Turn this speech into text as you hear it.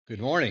Good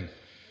morning.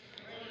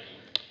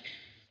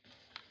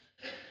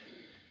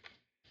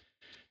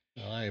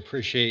 Well, I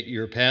appreciate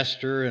your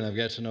pastor, and I've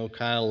got to know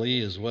Kyle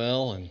Lee as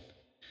well,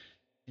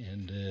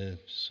 and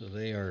so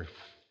they are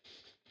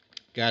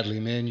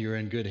godly men. You're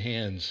in good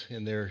hands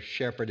in their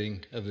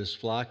shepherding of this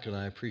flock, and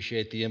I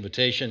appreciate the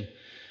invitation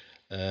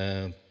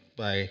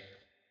by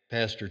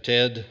Pastor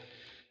Ted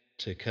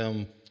to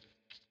come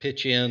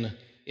pitch in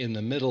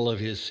the middle of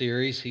his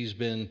series. He's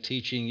been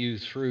teaching you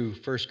through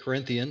 1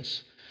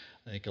 Corinthians,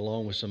 I think,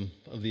 along with some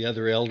of the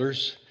other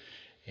elders.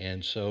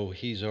 And so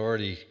he's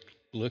already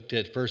looked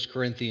at 1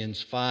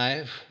 Corinthians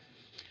 5,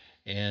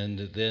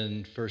 and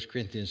then 1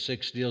 Corinthians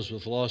 6 deals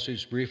with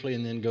lawsuits briefly,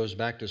 and then goes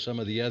back to some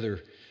of the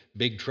other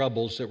big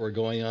troubles that were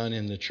going on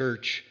in the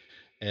church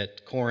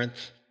at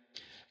Corinth.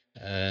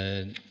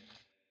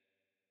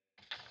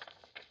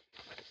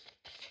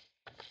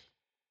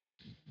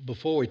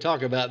 Before we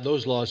talk about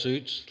those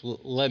lawsuits,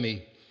 let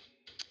me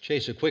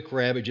chase a quick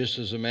rabbit just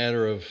as a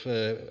matter of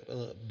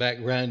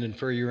background and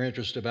for your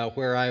interest about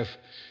where I've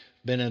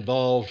been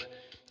involved.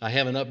 I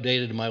haven't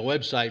updated my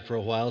website for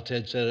a while.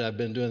 Ted said I've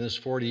been doing this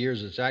 40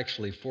 years. It's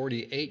actually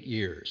 48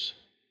 years.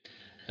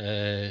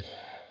 I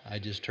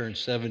just turned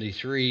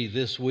 73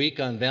 this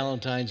week on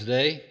Valentine's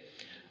Day,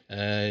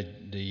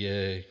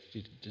 the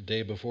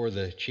day before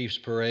the Chiefs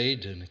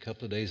parade and a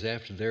couple of days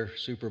after their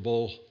Super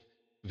Bowl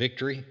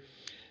victory.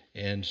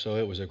 And so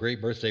it was a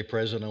great birthday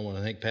present. I want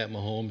to thank Pat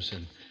Mahomes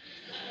and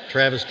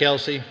Travis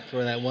Kelce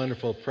for that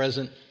wonderful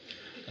present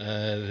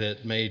that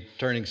made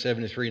turning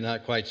 73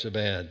 not quite so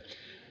bad.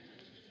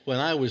 When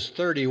I was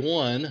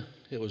 31,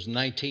 it was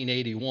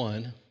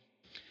 1981,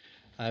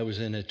 I was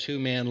in a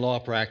two-man law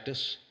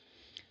practice.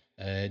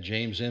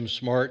 James M.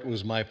 Smart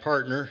was my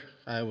partner.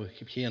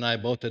 He and I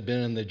both had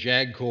been in the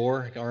JAG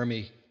Corps,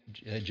 Army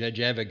Judge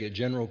Advocate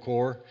General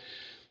Corps,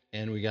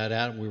 and we got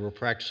out and we were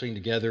practicing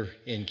together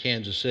in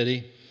Kansas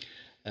City.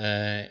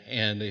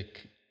 And a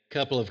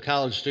couple of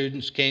college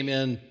students came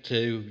in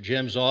to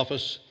Jim's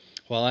office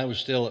while I was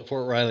still at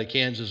Fort Riley,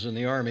 Kansas in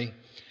the Army,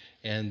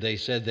 and they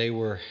said they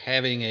were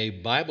having a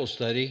Bible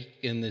study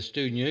in the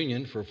student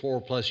union for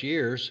 4+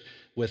 years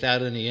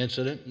without any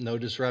incident, no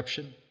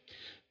disruption,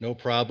 no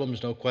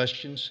problems, no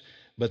questions.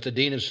 But the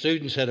dean of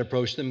students had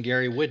approached them,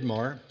 Gary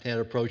Widmar, had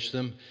approached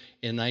them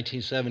in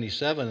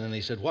 1977, and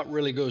they said, "What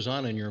really goes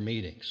on in your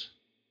meetings?"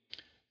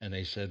 And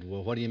they said,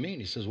 "Well, what do you mean?"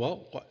 He says,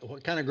 "Well,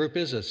 what kind of group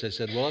is this?" They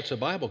said, "Well, it's a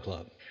Bible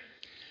club.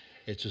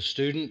 It's a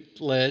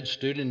student-led,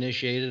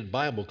 student-initiated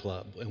Bible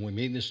club, and we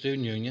meet in the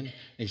student union." And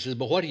he says,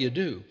 "But what do you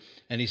do?"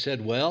 And he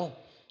said, "Well,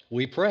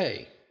 we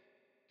pray."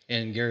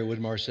 And Gary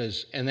Widmar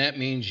says, "And that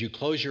means you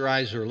close your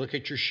eyes or look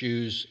at your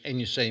shoes and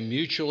you say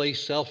mutually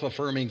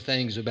self-affirming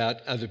things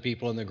about other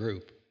people in the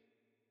group."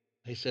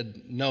 They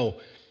said, "No,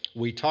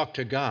 we talk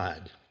to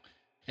God,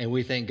 and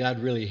we think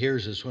God really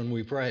hears us when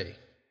we pray."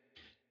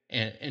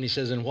 And he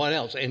says, "And what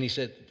else?" And he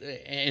said,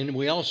 "And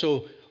we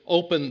also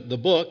open the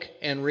book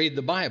and read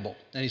the Bible."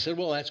 And he said,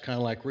 "Well, that's kind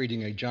of like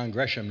reading a John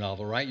Grisham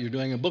novel, right? You're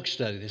doing a book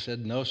study." They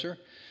said, "No, sir.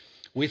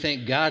 We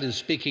think God is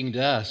speaking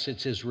to us.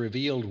 It's His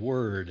revealed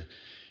word.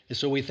 And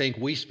so we think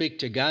we speak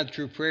to God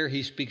through prayer.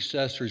 He speaks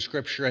to us through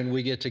Scripture, and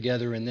we get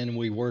together and then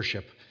we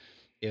worship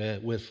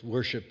with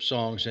worship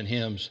songs and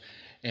hymns."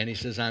 And he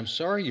says, "I'm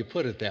sorry you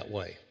put it that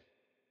way."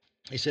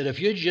 He said, "If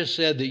you just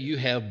said that you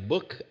have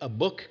a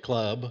book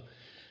club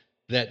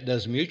that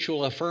does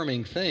mutual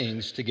affirming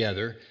things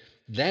together,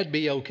 that'd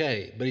be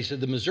okay." But he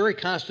said the Missouri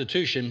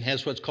Constitution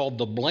has what's called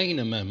the Blaine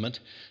Amendment,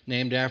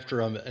 named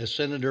after a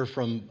senator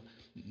from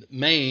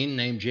Maine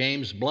named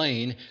James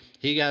Blaine.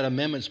 He got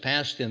amendments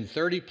passed in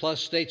 30+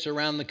 states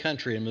around the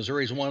country, and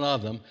Missouri's one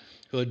of them,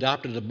 who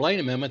adopted a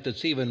Blaine Amendment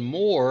that's even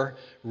more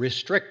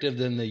restrictive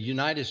than the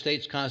United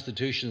States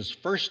Constitution's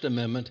First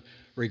Amendment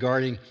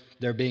regarding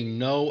there being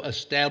no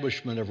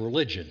establishment of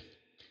religion.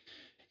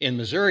 In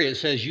Missouri, it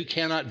says you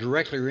cannot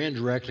directly or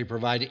indirectly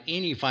provide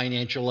any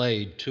financial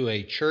aid to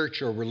a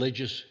church or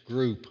religious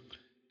group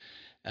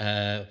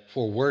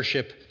for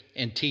worship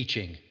and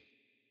teaching.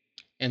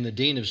 And the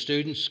dean of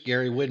students,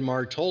 Gary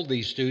Widmar, told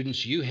these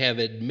students, "You have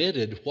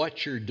admitted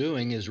what you're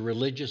doing is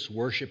religious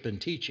worship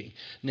and teaching."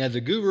 Now, the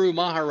Guru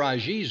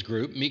Maharaji's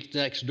group meets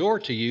next door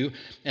to you,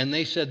 and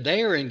they said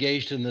they are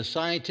engaged in the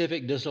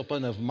scientific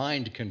discipline of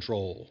mind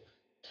control.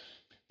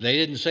 They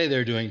didn't say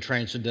they're doing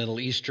transcendental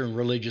Eastern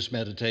religious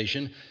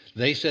meditation.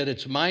 They said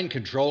it's mind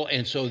control,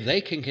 and so they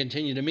can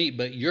continue to meet,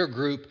 but your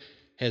group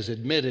has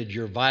admitted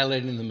you're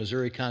violating the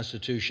Missouri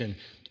Constitution.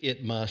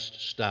 It must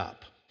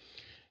stop.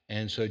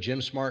 And so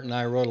Jim Smart and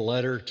I wrote a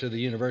letter to the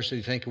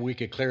university thinking we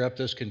could clear up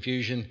this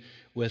confusion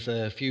with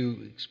a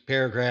few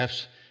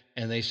paragraphs,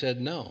 and they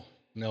said, no,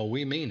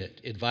 we mean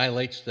it. It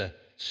violates the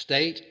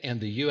state and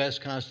the U.S.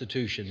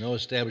 Constitution, no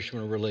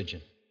establishment of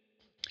religion.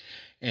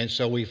 And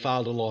so we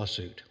filed a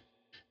lawsuit.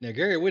 Now,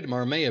 Gary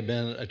Widmar may have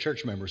been a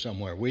church member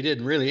somewhere. We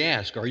didn't really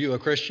ask, "Are you a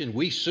Christian?"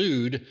 We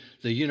sued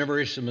the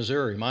University of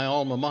Missouri, my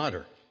alma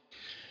mater.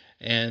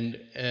 And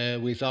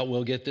we thought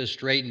we'll get this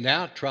straightened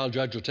out. Trial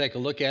judge will take a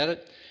look at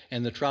it.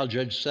 And the trial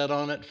judge sat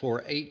on it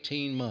for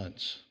 18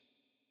 months.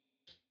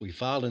 We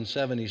filed in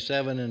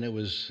 77, and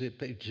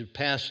it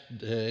passed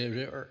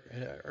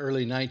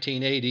early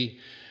 1980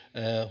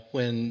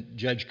 when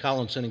Judge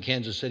Collinson in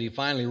Kansas City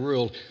finally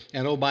ruled.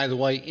 And oh, by the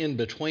way, in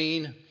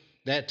between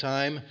that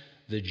time,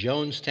 the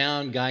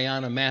Jonestown,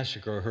 Guyana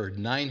massacre occurred.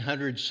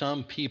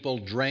 900-some people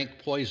drank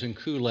poison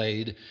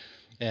Kool-Aid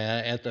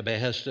at the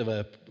behest of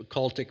a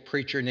cultic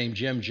preacher named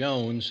Jim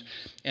Jones,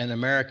 and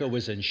America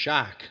was in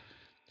shock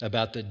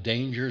about the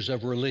dangers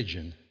of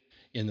religion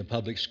in the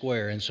public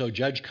square. And so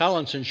Judge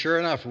Collinson, sure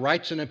enough,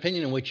 writes an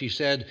opinion in which he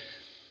said,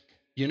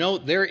 you know,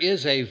 there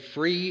is a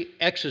free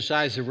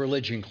exercise of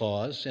religion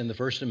clause in the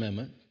First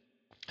Amendment,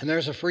 and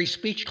there's a free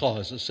speech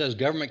clause that says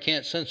government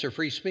can't censor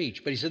free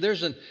speech. But he said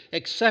there's an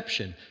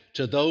exception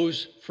to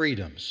those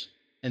freedoms,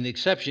 and the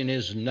exception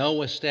is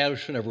no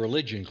establishment of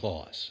religion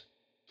clause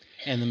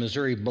and the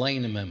Missouri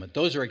Blaine Amendment.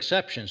 Those are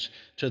exceptions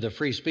to the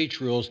free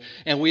speech rules,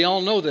 and we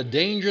all know the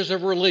dangers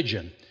of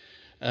religion.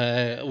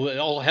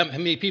 How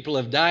many people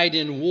have died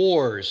in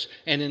wars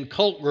and in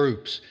cult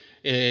groups,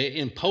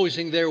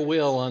 imposing their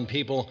will on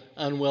people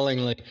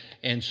unwillingly.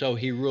 And so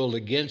he ruled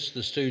against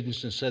the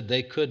students and said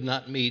they could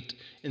not meet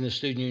in the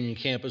student union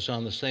campus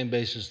on the same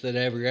basis that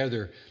every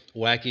other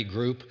wacky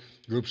group.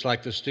 Groups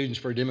like the Students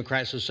for a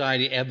Democratic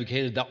Society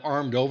advocated the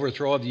armed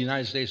overthrow of the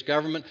United States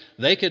government.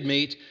 They could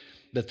meet,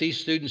 but these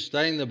students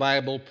studying the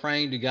Bible,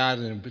 praying to God,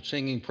 and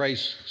singing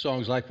praise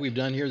songs like we've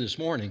done here this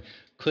morning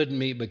couldn't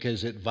meet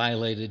because it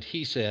violated,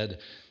 he said,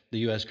 the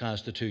U.S.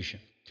 Constitution.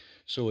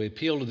 So we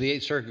appealed to the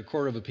Eighth Circuit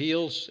Court of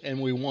Appeals,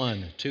 and we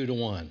won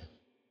 2-1.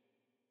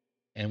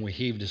 And we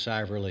heaved a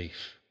sigh of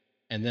relief.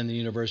 And then the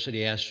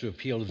university asked to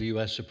appeal to the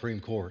U.S. Supreme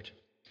Court.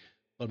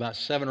 Well, about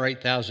 7,000 or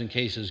 8,000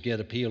 cases get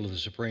appealed to the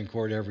Supreme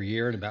Court every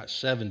year, and about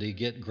 70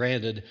 get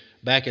granted.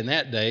 Back in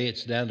that day,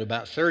 it's down to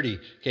about 30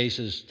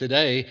 cases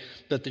today,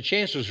 but the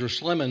chances were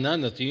slim and none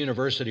that the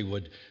university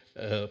would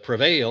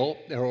prevail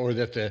or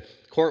that the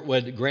court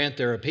would grant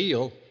their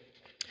appeal.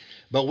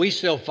 But we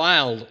still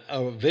filed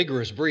a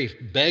vigorous brief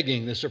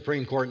begging the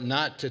Supreme Court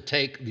not to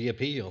take the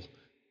appeal.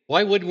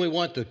 Why wouldn't we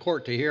want the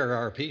court to hear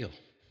our appeal?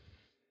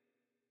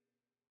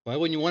 Why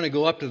wouldn't you want to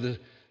go up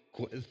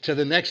to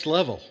the next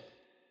level?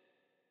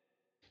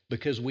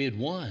 Because we had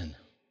won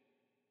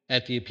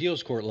at the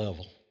appeals court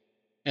level.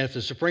 And if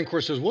the Supreme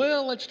Court says,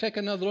 well, let's take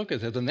another look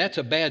at it, then that's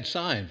a bad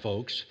sign,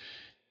 folks.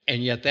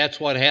 And yet that's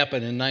what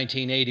happened in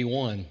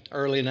 1981.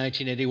 Early in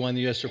 1981,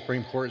 the U.S.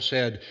 Supreme Court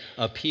said,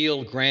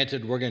 appeal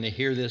granted, we're going to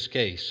hear this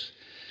case.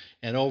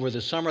 And over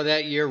the summer of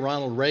that year,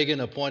 Ronald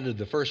Reagan appointed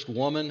the first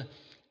woman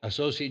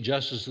Associate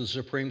Justice of the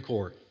Supreme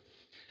Court.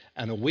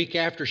 And a week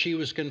after she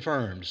was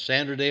confirmed,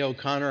 Sandra Day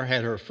O'Connor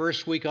had her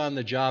first week on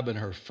the job, and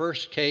her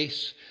first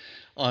case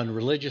on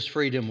religious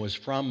freedom was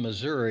from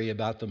Missouri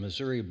about the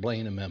Missouri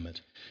Blaine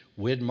Amendment,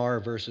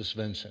 Widmar versus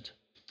Vincent.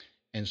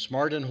 And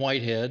Smart and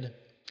Whitehead,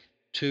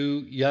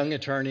 two young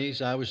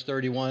attorneys, I was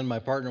 31, my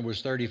partner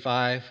was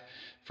 35,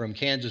 from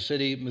Kansas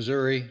City,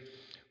 Missouri.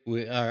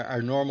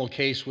 Our normal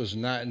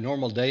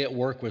day at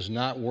work was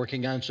not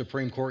working on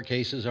Supreme Court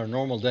cases. Our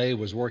normal day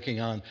was working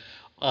on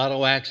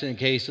auto accident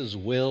cases,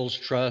 wills,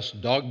 trusts,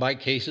 dog bite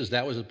cases.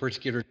 That was a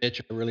particular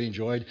niche I really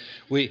enjoyed.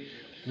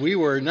 We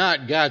were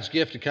not God's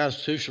gift to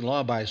constitutional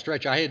law by a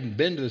stretch. I hadn't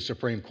been to the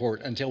Supreme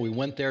Court until we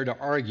went there to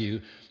argue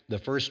the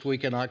first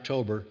week in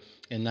October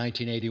in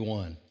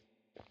 1981.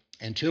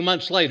 And 2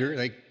 months later,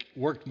 they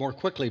worked more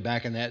quickly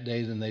back in that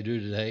day than they do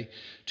today.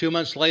 2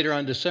 months later,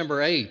 on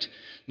December 8,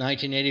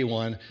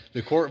 1981,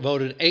 the court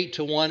voted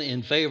 8-1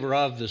 in favor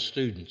of the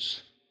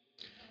students.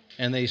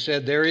 And they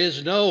said there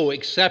is no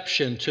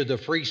exception to the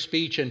free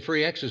speech and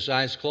free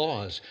exercise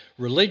clause.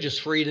 Religious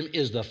freedom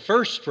is the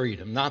first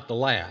freedom, not the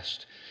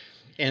last.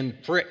 And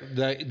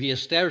the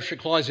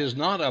Establishment Clause is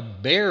not a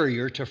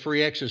barrier to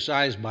free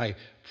exercise by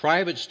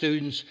private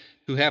students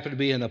who happen to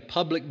be in a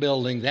public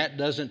building. That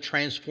doesn't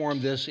transform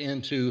this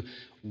into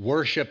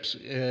worships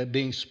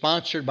being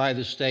sponsored by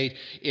the state.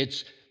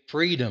 It's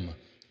freedom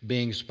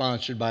being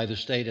sponsored by the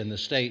state, and the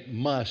state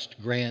must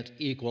grant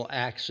equal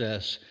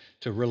access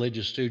to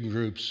religious student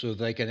groups so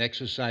they can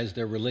exercise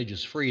their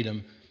religious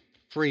freedom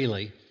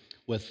freely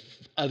with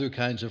other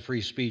kinds of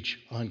free speech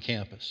on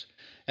campus.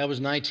 That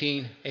was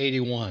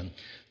 1981.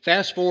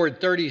 Fast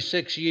forward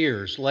 36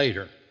 years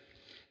later,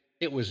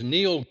 it was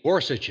Neil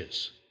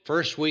Gorsuch's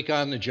first week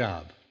on the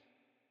job.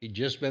 He'd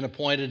just been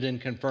appointed and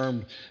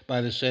confirmed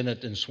by the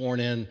Senate and sworn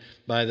in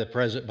by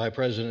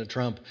President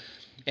Trump.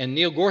 And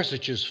Neil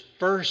Gorsuch's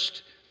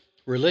first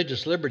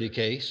religious liberty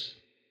case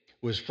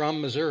was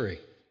from Missouri.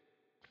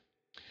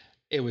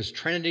 It was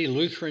Trinity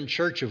Lutheran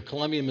Church of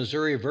Columbia,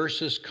 Missouri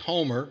versus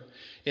Comer.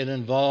 It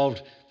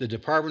involved the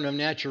Department of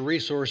Natural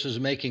Resources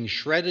making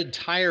shredded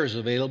tires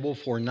available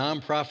for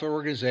nonprofit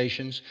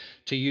organizations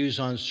to use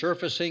on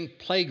surfacing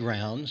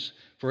playgrounds.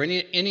 For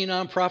any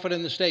nonprofit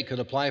in the state could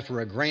apply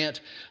for a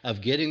grant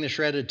of getting the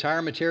shredded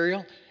tire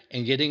material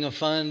and getting a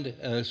fund,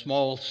 a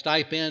small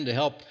stipend to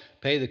help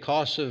pay the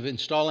costs of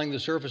installing the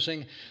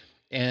surfacing.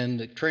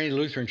 And Trinity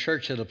Lutheran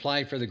Church had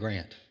applied for the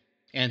grant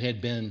and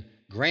had been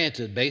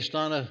granted based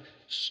on a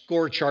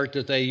score chart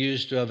that they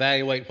used to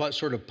evaluate what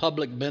sort of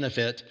public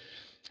benefit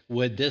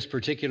would this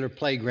particular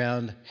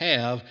playground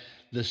have?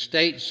 The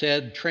state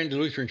said Trinity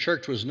Lutheran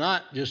Church was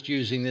not just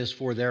using this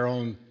for their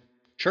own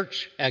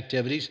church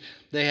activities.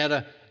 They had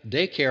a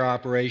daycare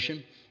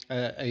operation,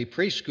 a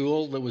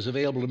preschool that was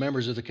available to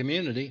members of the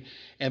community,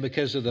 and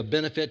because of the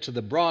benefit to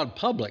the broad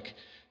public,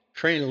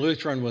 Trinity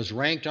Lutheran was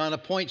ranked on a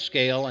point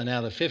scale, and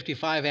out of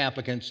 55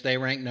 applicants, they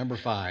ranked number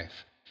 5.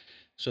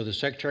 So the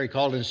secretary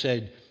called and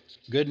said,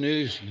 "Good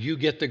news, you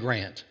get the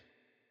grant."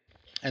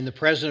 And the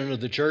president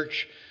of the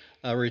church,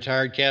 a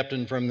retired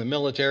captain from the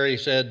military,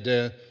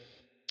 said,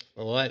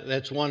 "Well,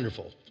 that's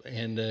wonderful."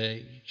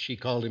 And she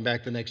called him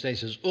back the next day and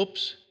says,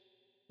 "Oops,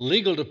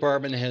 legal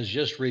department has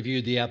just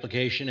reviewed the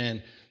application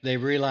and they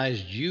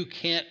realized you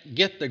can't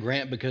get the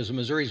grant because of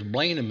Missouri's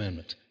Blaine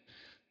Amendment.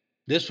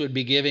 This would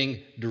be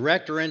giving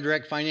direct or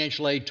indirect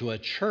financial aid to a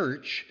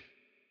church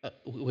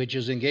which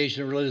is engaged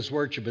in religious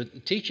worship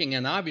and teaching,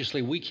 and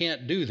obviously we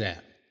can't do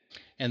that."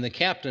 And the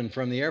captain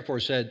from the Air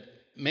Force said,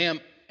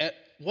 "Ma'am,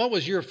 what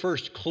was your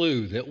first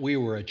clue that we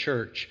were a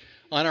church?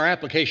 On our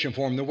application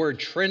form, the word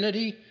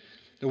Trinity,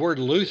 the word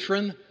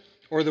Lutheran,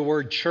 or the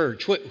word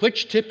church?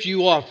 Which tipped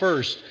you off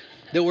first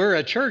that we're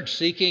a church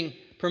seeking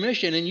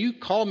permission? And you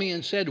called me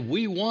and said,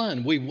 we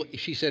won."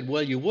 She said,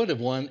 "Well, you would have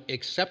won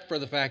except for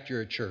the fact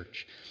you're a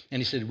church." And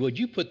he said, "Would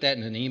you put that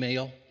in an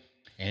email?"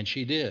 And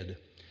she did.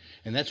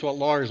 And that's what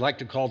lawyers like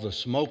to call the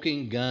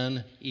smoking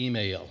gun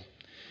email.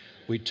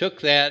 We took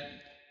that,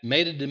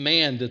 made a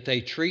demand that they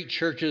treat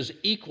churches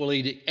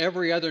equally to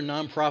every other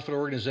nonprofit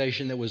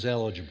organization that was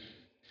eligible.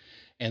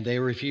 And they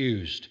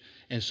refused.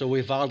 And so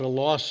we filed a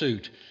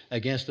lawsuit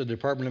against the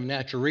Department of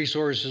Natural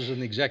Resources and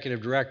the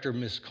executive director,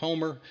 Ms.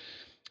 Comer.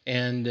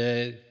 And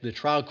the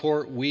trial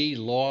court, we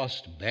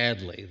lost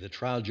badly. The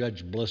trial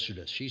judge blistered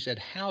us. She said,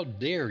 "How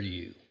dare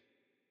you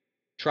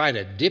try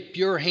to dip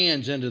your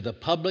hands into the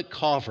public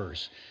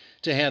coffers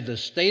to have the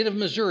state of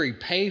Missouri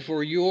pay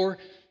for your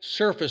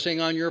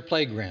surfacing on your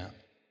playground?"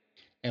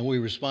 And we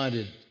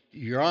responded,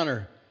 "Your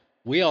Honor,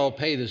 we all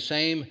pay the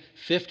same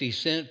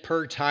 50-cent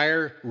per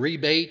tire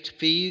rebate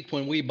fee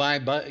when we buy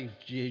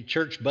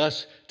church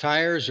bus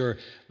tires or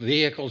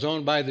vehicles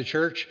owned by the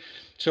church.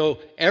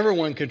 So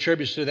everyone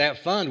contributes to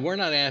that fund. We're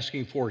not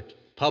asking for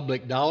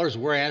public dollars.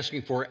 We're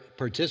asking for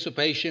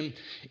participation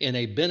in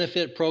a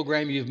benefit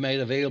program you've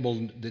made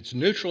available that's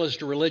neutral as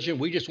to religion.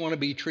 We just want to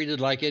be treated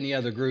like any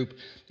other group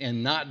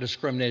and not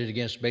discriminated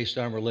against based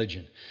on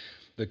religion."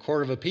 The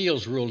Court of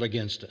Appeals ruled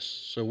against us.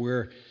 So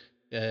we're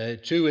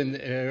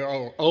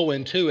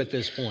 0-2 at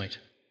this point.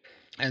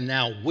 And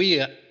now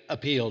we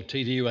appealed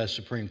to the U.S.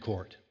 Supreme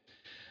Court.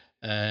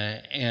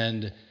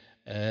 And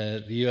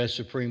the U.S.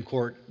 Supreme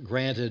Court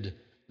granted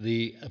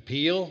the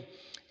appeal.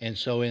 And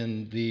so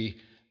in the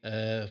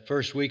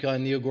first week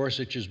on Neil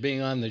Gorsuch's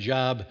being on the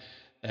job,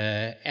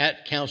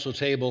 at council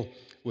table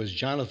was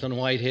Jonathan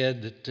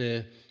Whitehead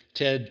that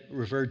Ted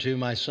referred to,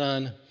 my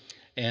son.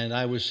 And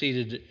I was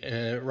seated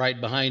right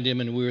behind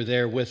him, and we were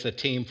there with a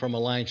team from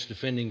Alliance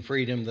Defending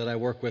Freedom that I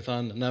work with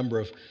on a number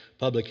of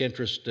public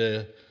interest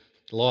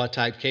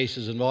law-type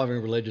cases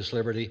involving religious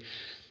liberty.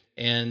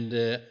 And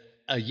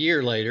a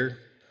year later,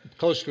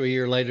 close to a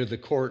year later, the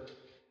court,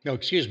 no,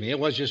 excuse me, it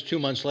was just 2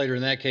 months later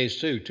in that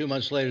case too. 2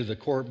 months later, the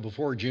court,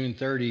 before June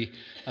 30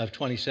 of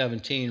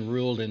 2017,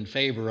 ruled in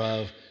favor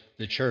of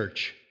the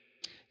church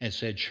and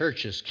said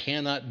churches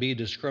cannot be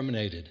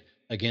discriminated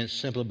against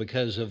simply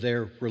because of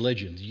their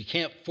religion. You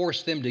can't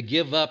force them to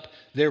give up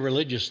their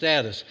religious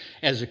status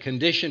as a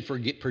condition for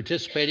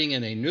participating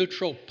in a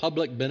neutral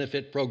public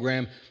benefit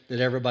program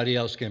that everybody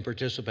else can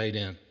participate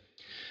in.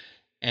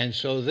 And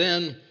so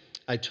then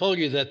I told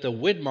you that the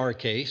Widmar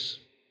case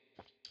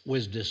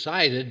was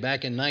decided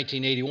back in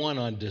 1981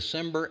 on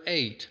December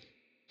 8.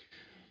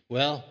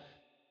 Well,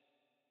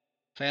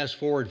 fast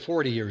forward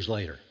 40 years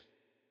later.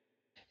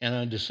 And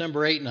on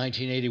December 8,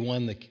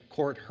 1981, the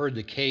court heard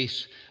the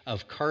case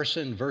of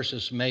Carson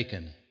versus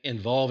Macon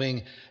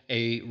involving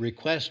a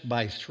request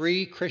by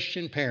 3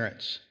 Christian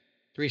parents,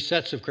 3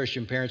 sets of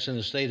Christian parents in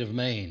the state of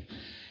Maine,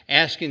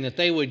 asking that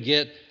they would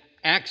get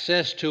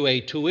access to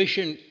a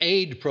tuition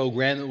aid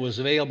program that was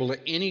available to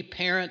any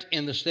parent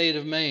in the state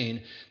of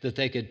Maine, that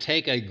they could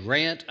take a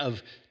grant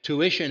of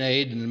tuition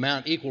aid in an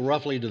amount equal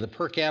roughly to the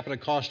per capita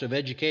cost of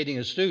educating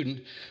a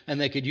student,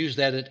 and they could use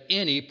that at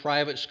any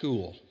private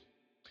school,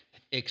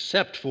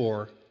 except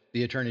for,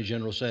 the Attorney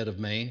General said of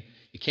Maine,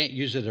 you can't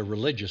use it at a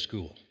religious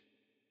school.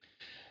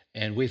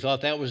 And we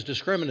thought that was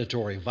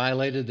discriminatory,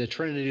 violated the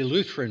Trinity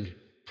Lutheran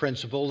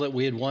principle that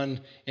we had won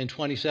in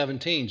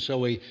 2017. So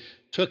we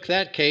took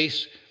that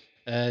case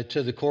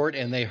to the court,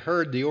 and they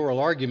heard the oral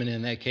argument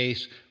in that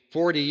case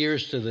 40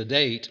 years to the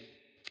date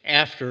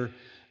after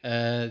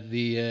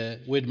the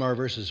Widmar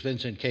versus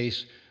Vincent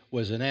case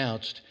was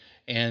announced.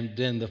 And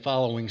then the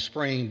following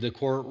spring, the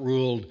court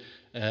ruled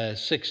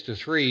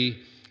 6-3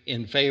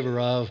 in favor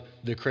of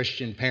the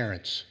Christian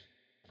parents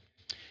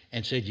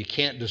and said you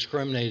can't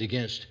discriminate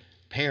against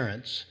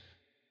parents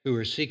who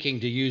are seeking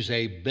to use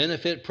a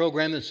benefit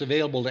program that's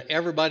available to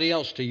everybody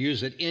else to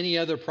use at any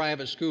other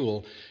private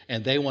school,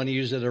 and they want to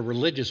use it at a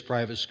religious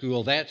private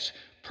school. That's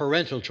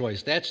parental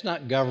choice. That's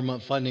not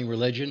government funding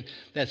religion.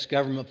 That's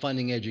government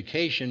funding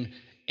education,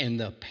 and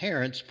the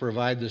parents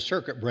provide the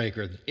circuit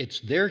breaker. It's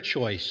their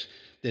choice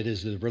that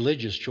is the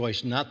religious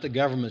choice, not the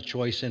government's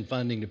choice in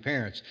funding the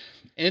parents.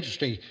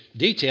 Interesting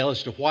detail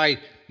as to why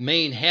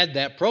Maine had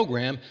that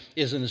program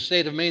is in the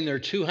state of Maine there are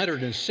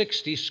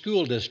 260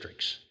 school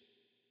districts.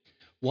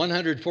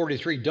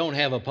 143 don't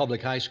have a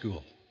public high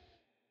school.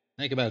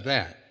 Think about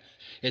that.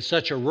 It's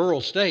such a rural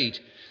state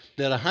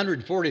that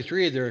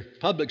 143 of their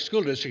public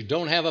school districts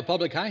don't have a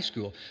public high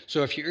school.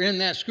 So if you're in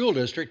that school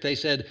district, they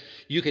said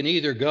you can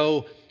either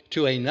go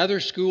to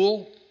another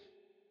school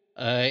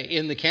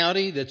in the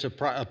county that's a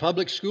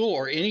public school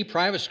or any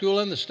private school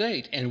in the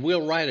state, and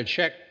we'll write a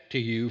check to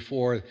you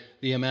for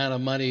the amount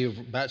of money of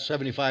about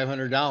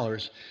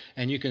 $7,500,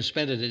 and you can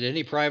spend it at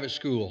any private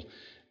school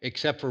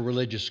except for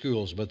religious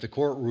schools. But the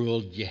court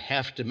ruled you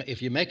have to,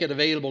 if you make it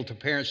available to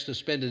parents to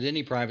spend at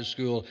any private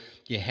school,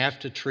 you have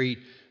to treat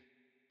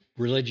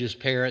religious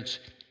parents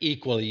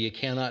equally. You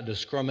cannot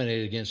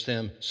discriminate against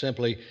them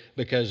simply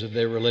because of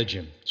their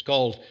religion. It's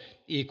called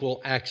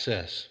equal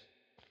access.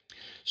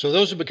 So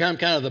those have become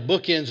kind of the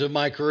bookends of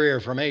my career.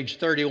 From age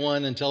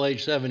 31 until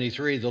age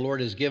 73, the Lord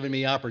has given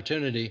me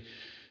opportunity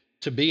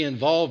to be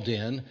involved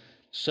in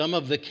some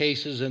of the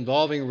cases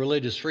involving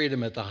religious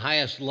freedom at the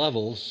highest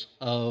levels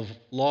of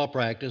law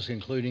practice,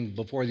 including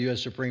before the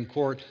U.S. Supreme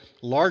Court,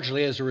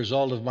 largely as a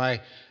result of my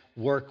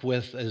work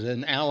with as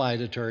an allied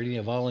attorney,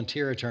 a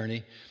volunteer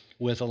attorney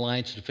with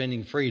Alliance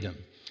Defending Freedom,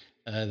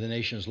 the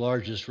nation's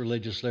largest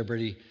religious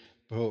liberty,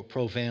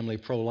 pro-family,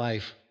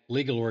 pro-life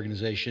legal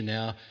organization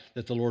now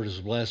that the Lord has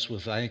blessed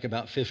with, I think,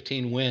 about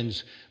 15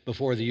 wins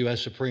before the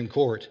U.S. Supreme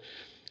Court.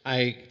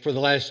 I, for the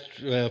last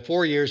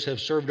 4 years, have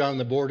served on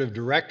the board of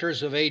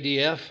directors of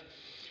ADF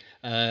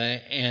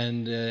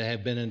and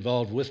have been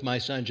involved with my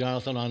son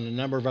Jonathan on a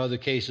number of other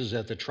cases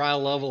at the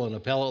trial level and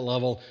appellate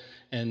level,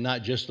 and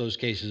not just those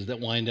cases that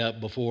wind up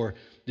before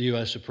the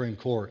U.S. Supreme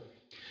Court.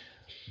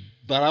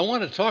 But I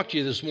want to talk to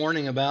you this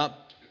morning about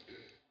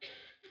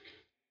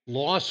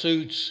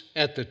lawsuits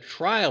at the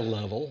trial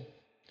level,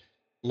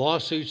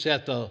 lawsuits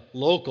at the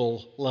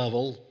local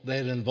level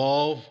that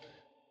involve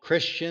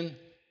Christian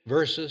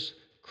versus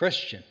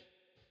Christian.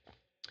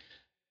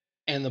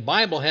 And the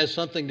Bible has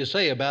something to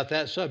say about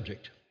that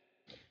subject.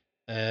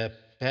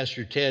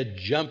 Pastor Ted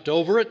jumped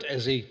over it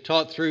as he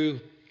taught through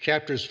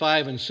chapters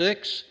 5 and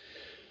 6,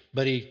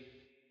 but he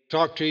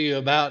talked to you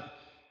about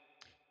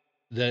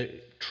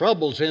the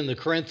troubles in the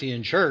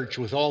Corinthian church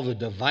with all the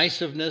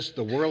divisiveness,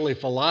 the worldly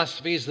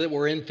philosophies that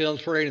were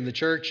infiltrating the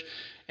church,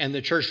 and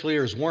the church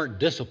leaders weren't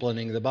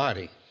disciplining the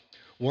body,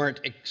 weren't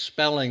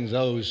expelling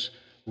those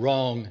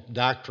wrong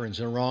doctrines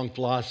and wrong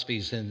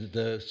philosophies and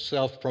the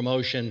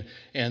self-promotion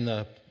and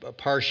the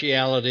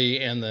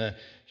partiality and the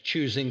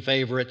choosing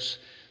favorites.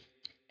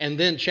 And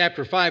then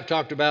chapter 5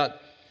 talked about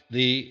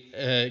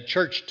the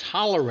church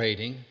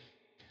tolerating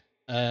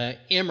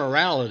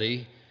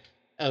immorality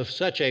of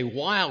such a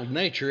wild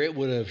nature it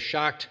would have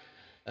shocked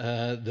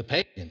the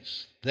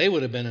pagans. They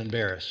would have been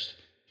embarrassed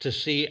to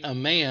see a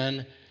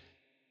man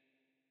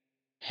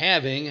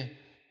having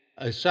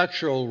a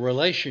sexual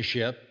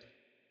relationship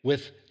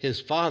with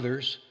his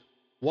father's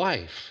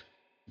wife,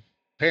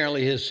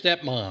 apparently his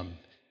stepmom.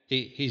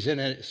 He's in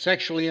a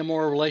sexually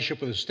immoral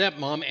relationship with his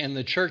stepmom, and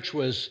the church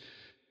was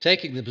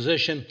taking the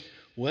position,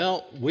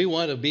 well, we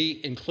want to be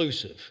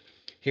inclusive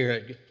here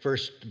at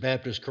First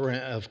Baptist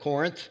of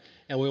Corinth,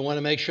 and we want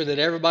to make sure that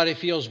everybody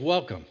feels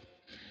welcome.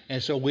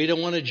 And so we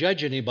don't want to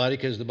judge anybody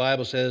because the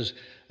Bible says,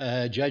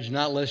 judge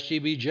not lest ye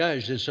be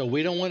judged. And so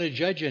we don't want to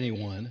judge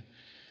anyone.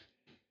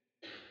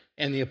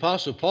 And the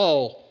Apostle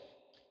Paul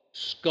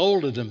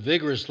scolded them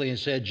vigorously and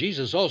said,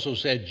 Jesus also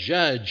said,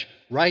 judge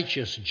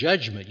righteous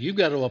judgment. You've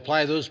got to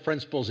apply those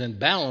principles in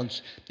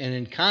balance and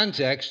in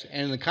context.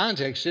 And the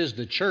context is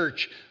the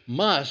church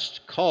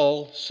must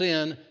call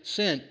sin,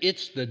 sin.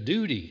 It's the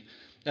duty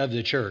of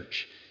the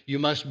church. You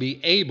must be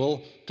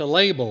able to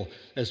label,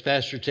 as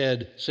Pastor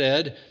Ted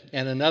said.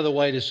 And another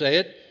way to say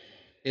it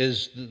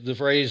is the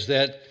phrase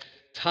that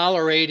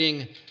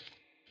tolerating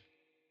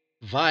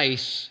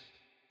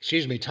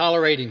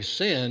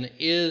sin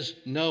is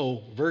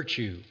no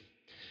virtue.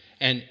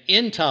 And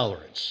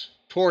intolerance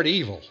toward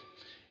evil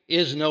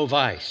is no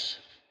vice.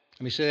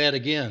 Let me say that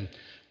again.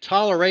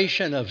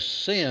 Toleration of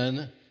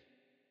sin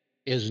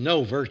is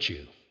no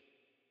virtue.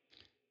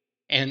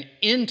 And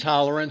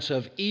intolerance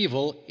of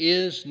evil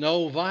is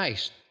no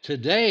vice.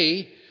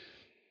 Today,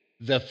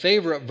 the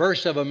favorite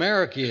verse of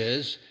America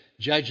is,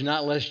 judge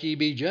not lest ye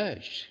be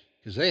judged.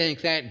 Because they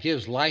think that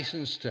gives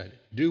license to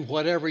do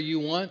whatever you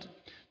want.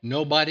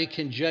 Nobody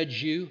can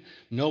judge you.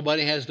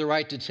 Nobody has the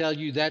right to tell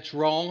you that's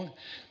wrong.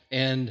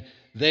 And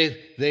they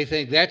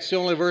think that's the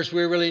only verse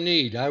we really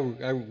need.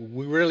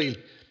 We really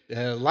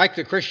like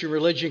the Christian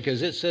religion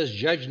because it says,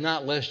 judge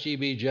not lest ye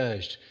be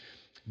judged.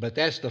 But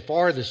that's the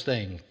farthest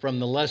thing from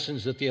the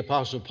lessons that the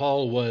Apostle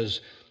Paul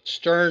was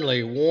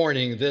sternly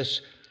warning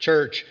this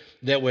church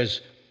that was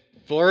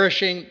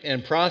flourishing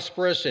and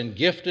prosperous and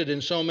gifted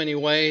in so many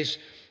ways,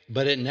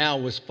 but it now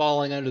was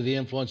falling under the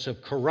influence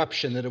of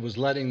corruption that it was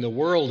letting the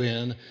world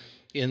in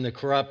the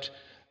corrupt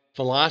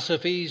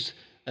philosophies,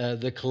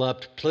 the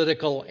corrupt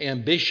political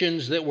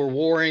ambitions that were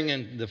warring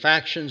and the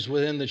factions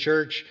within the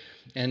church,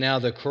 and now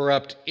the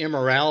corrupt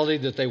immorality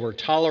that they were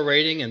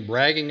tolerating and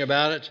bragging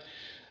about it.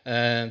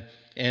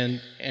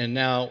 And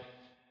now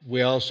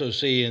we also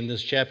see in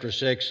this chapter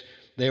 6,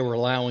 they were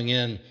allowing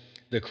in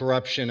the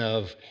corruption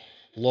of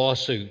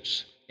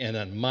lawsuits and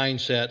a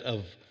mindset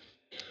of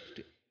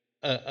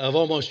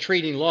almost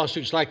treating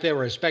lawsuits like they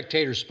were a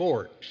spectator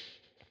sport.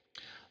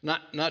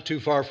 Not too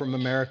far from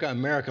America.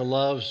 America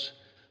loves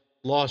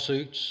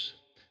lawsuits.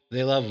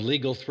 They love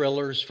legal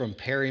thrillers, from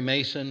Perry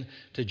Mason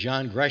to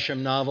John Grisham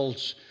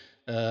novels.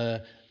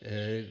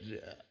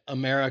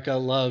 America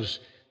loves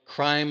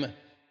crime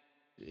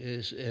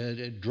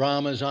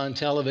dramas on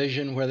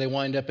television where they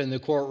wind up in the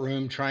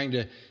courtroom trying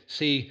to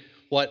see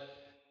what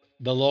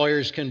the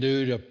lawyers can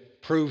do to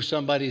prove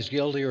somebody's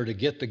guilty or to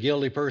get the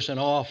guilty person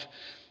off.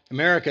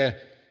 America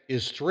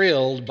is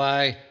thrilled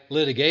by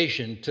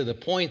litigation to the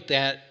point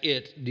that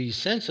it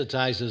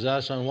desensitizes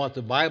us on what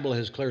the Bible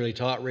has clearly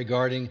taught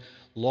regarding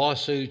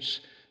lawsuits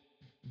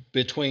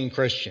between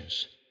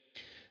Christians.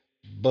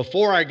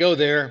 Before I go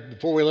there,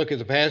 before we look at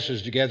the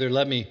passage together,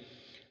 let me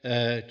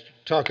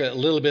talk a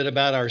little bit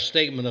about our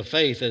statement of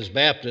faith as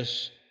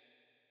Baptists.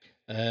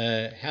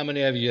 How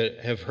many of you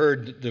have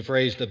heard the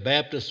phrase, the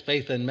Baptist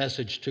Faith and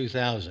Message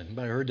 2000?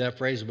 Anybody heard that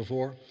phrase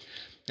before?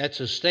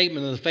 That's a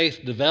statement of the faith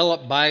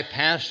developed by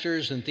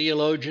pastors and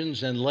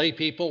theologians and lay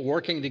people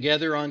working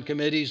together on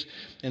committees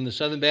in the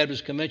Southern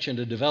Baptist Convention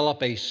to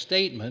develop a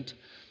statement,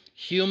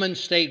 human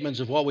statements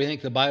of what we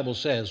think the Bible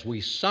says.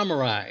 We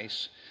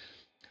summarize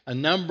a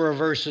number of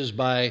verses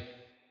by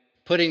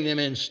putting them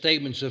in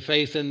statements of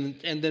faith, and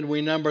then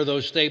we number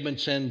those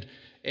statements, and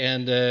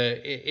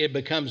it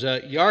becomes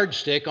a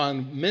yardstick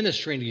on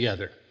ministering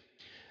together.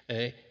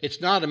 It's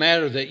not a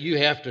matter that you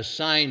have to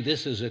sign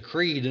this as a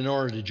creed in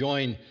order to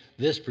join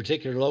this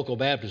particular local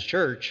Baptist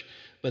church,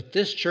 but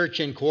this church,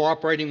 in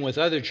cooperating with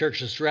other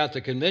churches throughout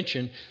the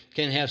convention,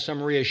 can have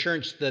some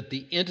reassurance that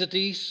the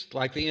entities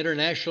like the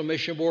International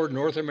Mission Board,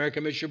 North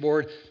American Mission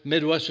Board,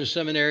 Midwestern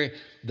Seminary,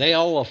 they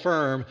all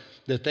affirm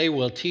that they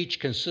will teach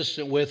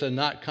consistent with and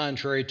not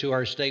contrary to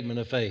our statement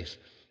of faith.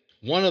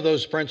 One of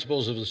those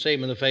principles of the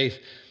statement of faith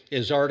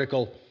is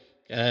Article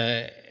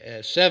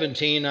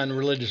 17 on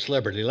religious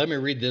liberty. Let me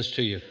read this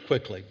to you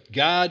quickly.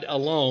 God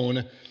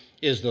alone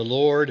is the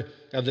Lord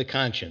of the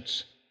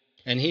conscience,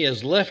 and He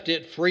has left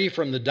it free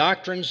from the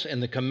doctrines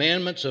and the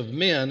commandments of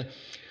men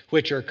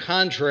which are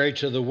contrary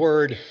to the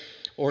word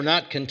or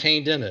not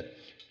contained in it.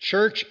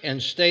 Church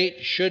and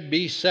state should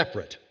be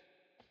separate.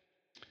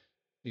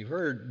 You've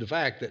heard the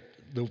fact that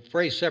the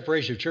phrase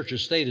separation of church and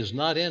state is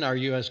not in our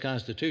U.S.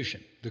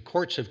 Constitution. The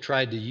courts have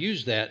tried to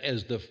use that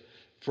as the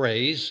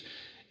phrase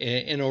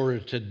in order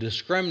to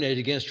discriminate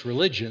against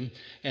religion,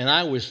 and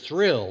I was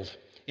thrilled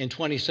in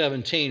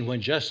 2017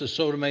 when Justice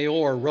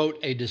Sotomayor wrote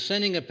a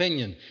dissenting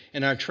opinion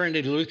in our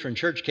Trinity Lutheran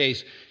Church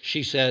case.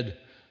 She said,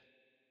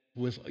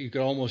 you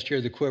could almost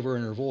hear the quiver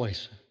in her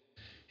voice,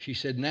 she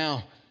said,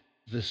 now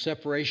the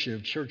separation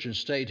of church and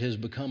state has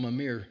become a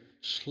mere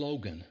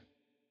slogan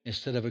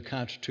instead of a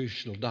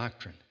constitutional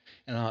doctrine.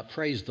 And I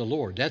praise the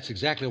Lord. That's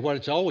exactly what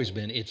it's always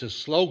been. It's a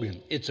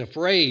slogan. It's a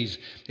phrase.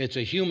 It's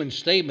a human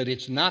statement.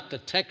 It's not the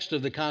text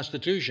of the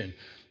Constitution.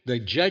 The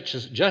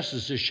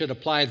justices should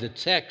apply the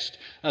text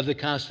of the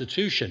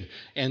Constitution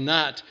and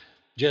not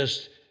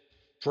just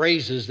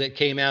phrases that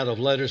came out of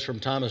letters from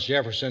Thomas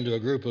Jefferson to a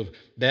group of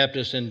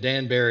Baptists in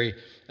Danbury,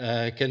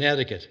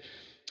 Connecticut.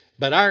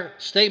 But our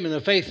statement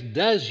of faith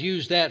does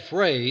use that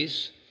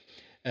phrase,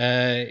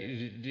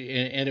 and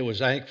it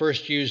was, I think,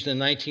 first used in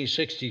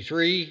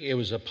 1963. It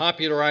was a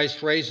popularized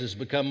phrase. It's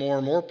become more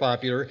and more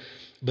popular,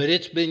 but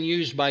it's been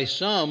used by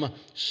some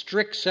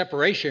strict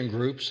separation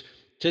groups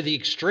to the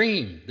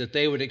extreme that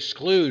they would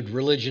exclude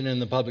religion in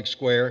the public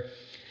square.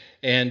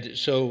 And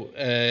so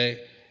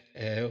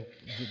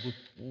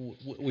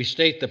we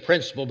state the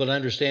principle, but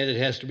understand it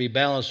has to be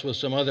balanced with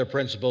some other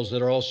principles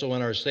that are also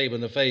in our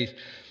statement of faith. It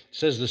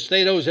says the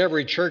state owes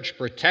every church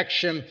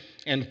protection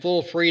and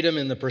full freedom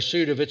in the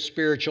pursuit of its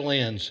spiritual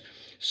ends.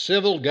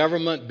 Civil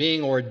government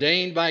being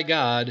ordained by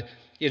God,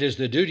 it is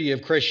the duty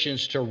of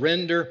Christians to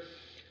render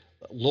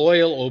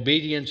loyal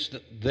obedience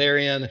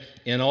therein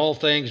in all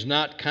things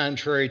not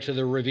contrary to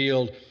the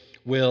revealed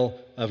will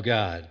of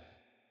God.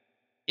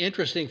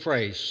 Interesting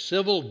phrase.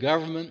 Civil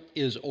government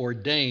is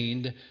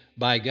ordained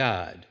by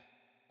God.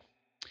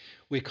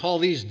 We call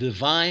these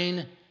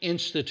divine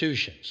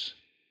institutions.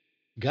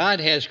 God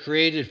has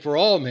created for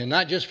all men,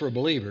 not just for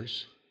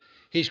believers.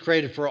 He's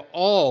created for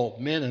all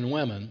men and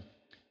women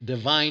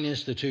divine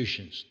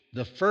institutions.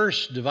 The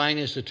first divine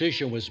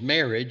institution was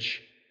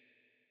marriage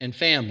and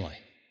family.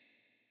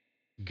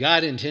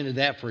 God intended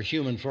that for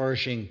human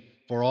flourishing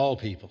for all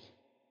people.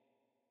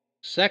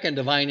 Second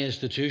divine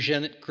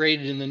institution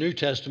created in the New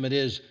Testament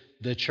is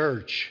the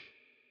church,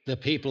 the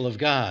people of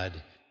God.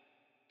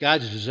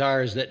 God's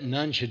desire is that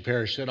none should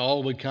perish, that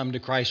all would come to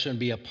Christ and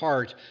be a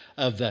part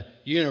of the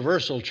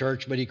universal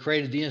church, but he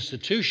created the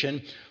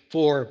institution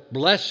for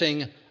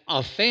blessing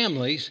of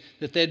families,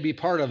 that they'd be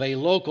part of a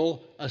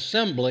local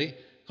assembly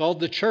called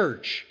the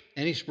church.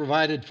 And he's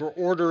provided for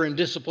order and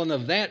discipline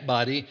of that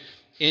body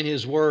in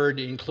his word,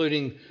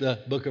 including the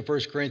book of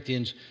 1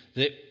 Corinthians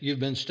that you've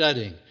been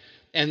studying.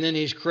 And then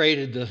he's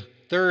created the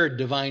third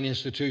divine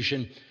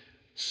institution,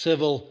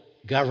 civil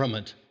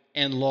government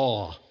and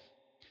law.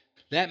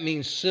 That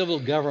means civil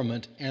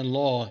government and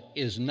law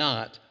is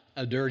not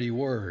a dirty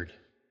word.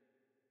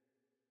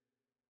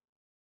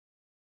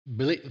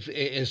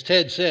 As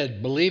Ted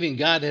said, believing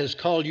God has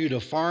called you to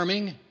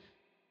farming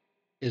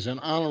is an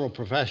honorable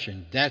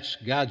profession. That's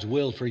God's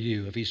will for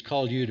you if he's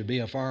called you to be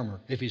a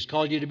farmer. If he's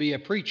called you to be a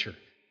preacher,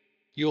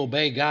 you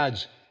obey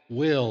God's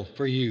will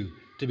for you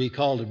to be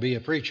called to be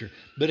a preacher.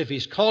 But if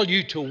he's called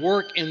you to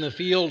work in the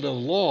field of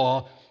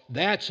law,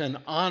 that's an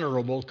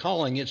honorable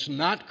calling. It's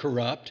not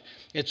corrupt.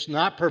 It's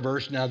not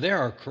perverse. Now, there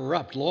are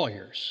corrupt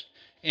lawyers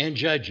and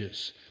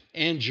judges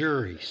and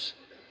juries,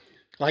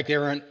 like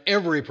there are in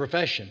every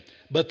profession.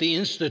 But the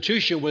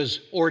institution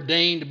was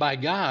ordained by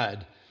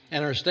God.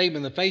 And our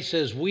statement of faith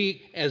says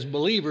we, as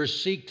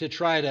believers, seek to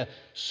try to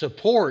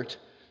support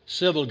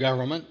civil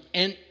government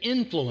and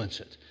influence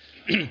it.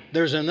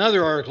 There's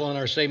another article in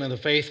our statement of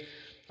faith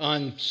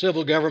on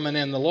civil government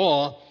and the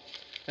law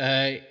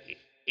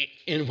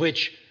in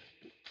which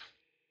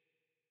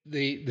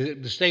the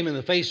statement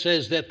of faith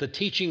says that the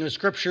teaching of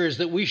Scripture is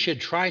that we should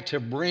try to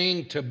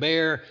bring to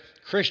bear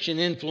Christian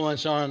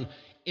influence on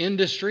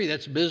industry,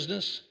 that's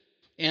business,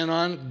 and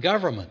on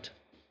government,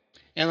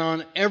 and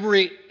on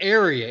every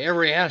area,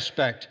 every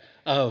aspect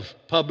of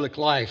public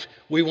life.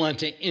 We want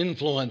to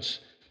influence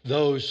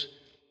those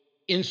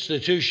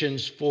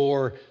institutions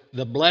for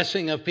the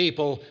blessing of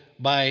people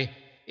by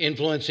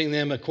influencing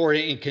them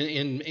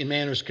in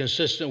manners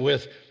consistent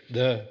with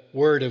the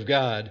Word of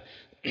God.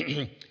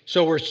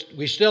 So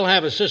we still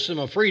have a system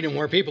of freedom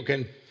where people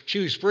can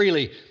choose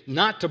freely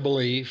not to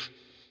believe,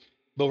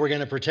 but we're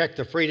going to protect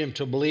the freedom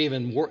to believe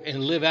and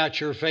live out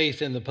your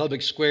faith in the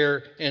public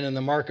square and in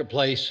the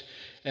marketplace,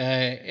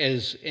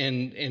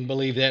 and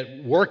believe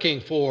that working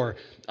for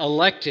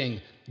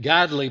electing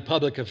godly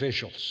public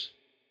officials,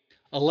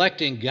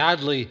 electing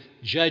godly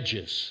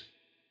judges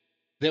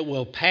that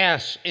will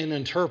pass and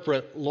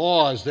interpret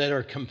laws that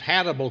are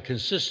compatible,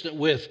 consistent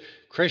with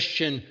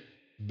Christian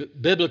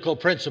biblical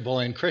principle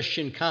and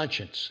Christian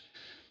conscience.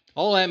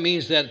 All that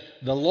means that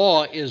the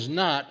law is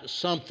not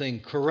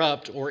something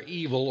corrupt or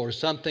evil or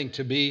something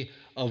to be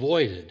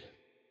avoided.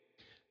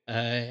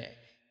 And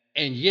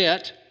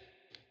yet,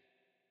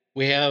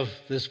 we have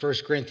this 1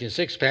 Corinthians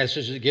 6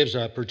 passage that gives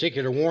a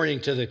particular warning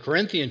to the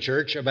Corinthian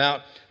church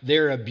about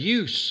their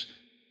abusive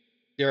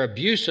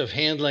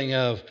handling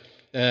of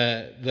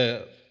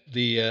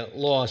the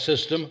law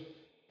system.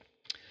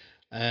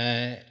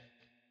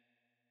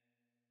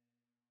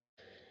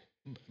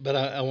 But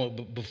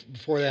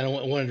before that, I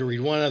wanted to read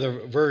one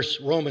other verse,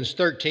 Romans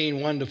 13,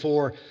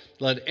 1-4.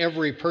 Let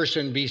every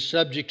person be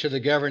subject to the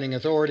governing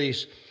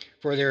authorities,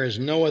 for there is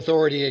no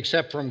authority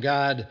except from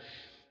God,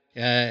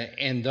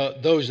 and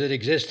those that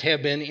exist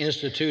have been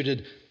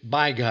instituted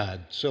by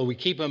God. So we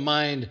keep in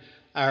mind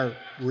our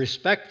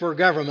respect for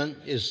government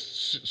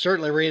is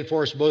certainly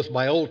reinforced both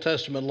by Old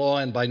Testament law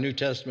and by New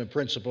Testament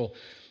principle,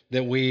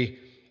 that we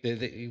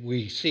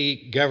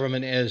see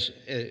government as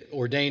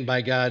ordained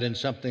by God and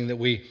something that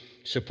we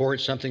support,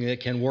 something that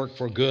can work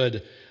for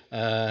good,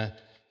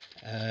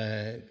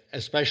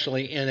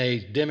 especially in a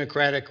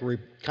democratic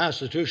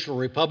constitutional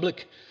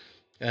republic,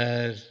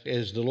 as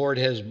the Lord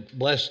has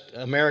blessed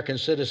American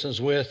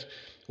citizens with.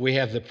 We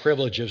have the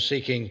privilege of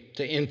seeking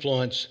to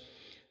influence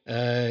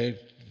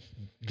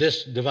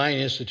this divine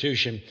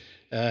institution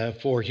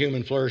for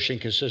human flourishing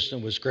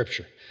consistent with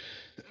Scripture.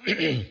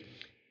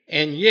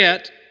 And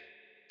yet,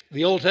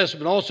 the Old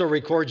Testament also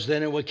records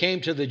then it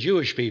came to the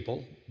Jewish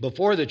people,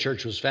 before the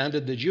church was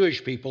founded, the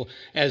Jewish people,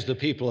 as the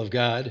people of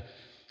God,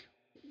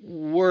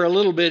 were a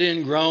little bit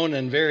ingrown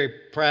and very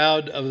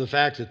proud of the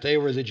fact that they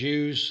were the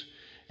Jews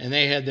and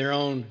they had their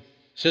own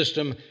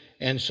system.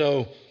 And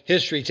so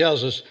history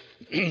tells us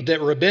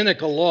that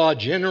rabbinical law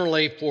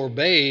generally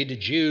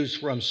forbade Jews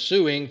from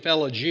suing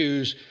fellow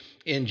Jews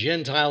in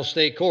Gentile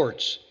state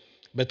courts,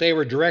 but they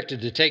were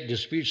directed to take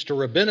disputes to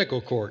rabbinical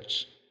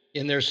courts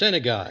in their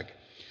synagogue.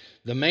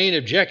 The main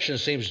objection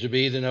seems to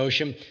be the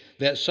notion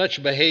that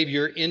such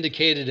behavior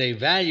indicated a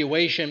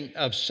valuation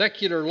of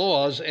secular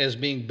laws as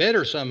being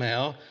better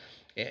somehow,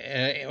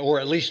 or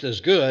at least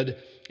as good,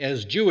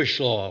 as Jewish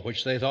law,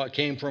 which they thought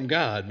came from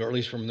God, or at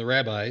least from the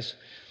rabbis.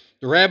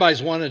 The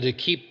rabbis wanted to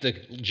keep the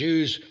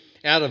Jews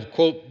out of,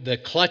 quote, the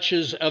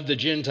clutches of the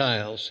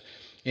Gentiles,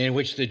 in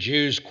which the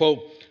Jews,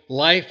 quote,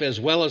 life as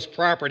well as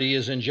property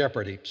is in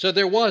jeopardy. So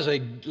there was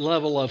a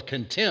level of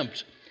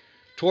contempt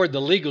toward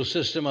the legal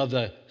system of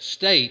the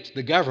state,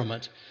 the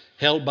government,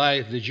 held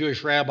by the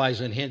Jewish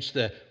rabbis, and hence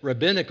the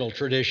rabbinical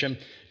tradition.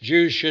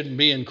 Jews shouldn't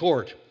be in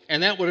court.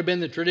 And that would have been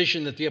the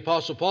tradition that the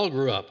Apostle Paul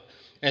grew up.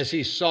 As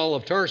he's Saul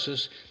of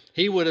Tarsus,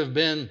 he would have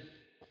been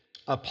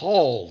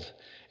appalled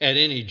at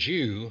any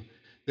Jew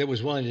that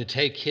was willing to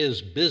take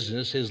his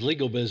business, his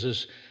legal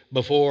business,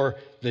 before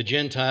the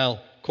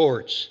Gentile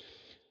courts.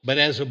 But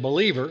as a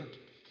believer,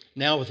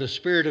 now with the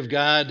Spirit of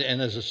God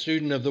and as a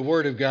student of the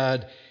Word of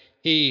God,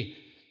 he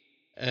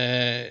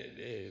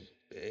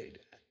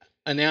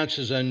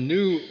announces a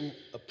new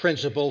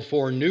principle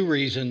for new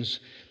reasons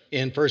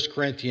in 1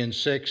 Corinthians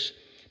 6,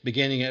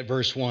 beginning at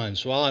verse 1.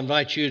 So I'll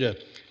invite you to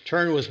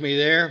turn with me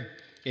there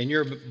in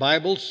your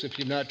Bibles, if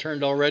you've not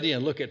turned already,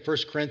 and look at 1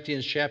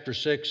 Corinthians chapter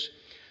 6,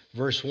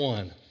 verse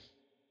 1.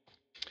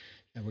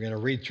 And we're going to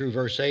read through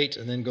verse 8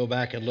 and then go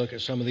back and look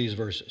at some of these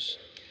verses.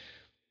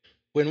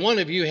 When one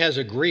of you has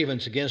a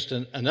grievance against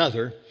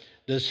another,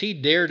 does he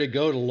dare to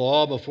go to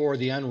law before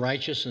the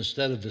unrighteous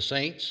instead of the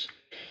saints?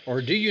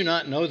 Or do you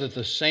not know that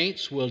the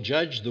saints will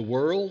judge the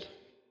world?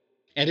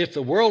 And if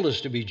the world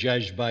is to be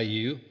judged by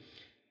you,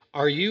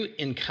 are you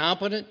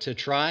incompetent to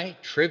try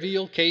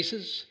trivial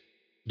cases?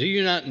 Do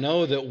you not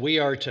know that we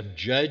are to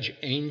judge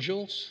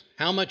angels?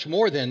 How much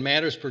more then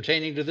matters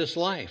pertaining to this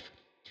life?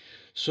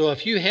 So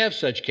if you have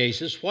such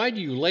cases, why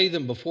do you lay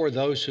them before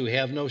those who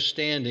have no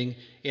standing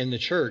in the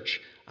church?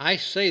 I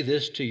say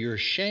this to your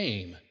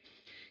shame.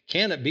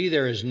 Can it be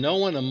there is no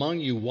one among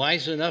you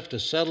wise enough to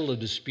settle a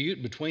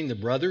dispute between the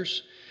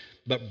brothers?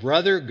 But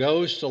brother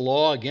goes to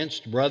law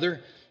against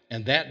brother,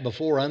 and that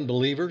before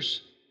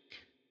unbelievers?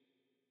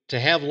 To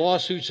have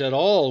lawsuits at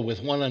all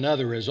with one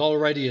another is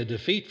already a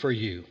defeat for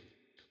you.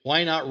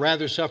 Why not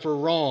rather suffer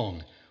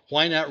wrong?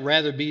 Why not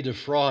rather be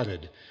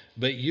defrauded?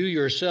 But you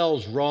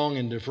yourselves wrong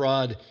and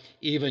defraud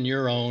even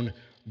your own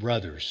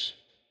brothers.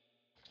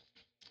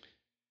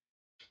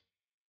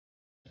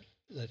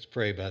 Let's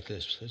pray about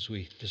this as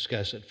we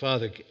discuss it.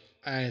 Father,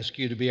 I ask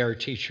you to be our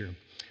teacher.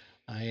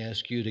 I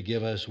ask you to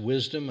give us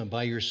wisdom and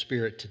by your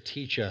Spirit to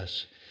teach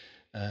us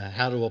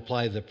how to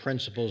apply the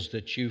principles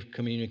that you've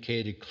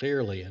communicated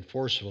clearly and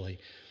forcefully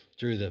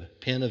through the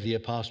pen of the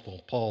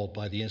Apostle Paul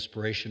by the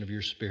inspiration of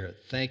your Spirit.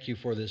 Thank you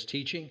for this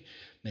teaching.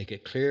 Make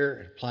it clear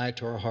and apply it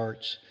to our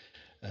hearts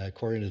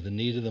according to the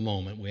need of the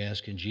moment. We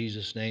ask in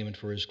Jesus' name and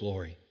for his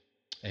glory.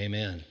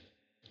 Amen.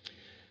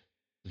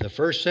 The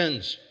first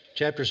sentence,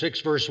 chapter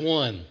 6, verse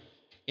 1,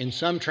 in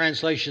some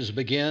translations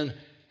begin,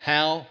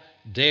 how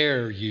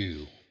dare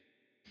you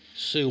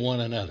sue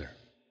one another?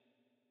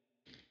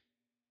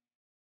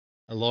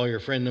 A lawyer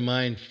friend of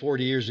mine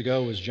 40 years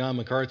ago was John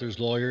MacArthur's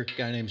lawyer, a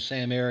guy named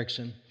Sam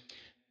Erickson.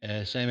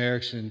 Sam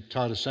Erickson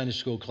taught a Sunday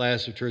school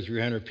class of 200 or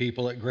 300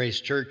 people at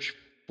Grace Church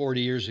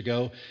 40 years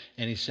ago,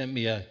 and he sent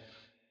me an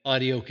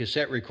audio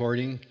cassette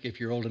recording, if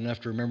you're old enough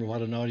to remember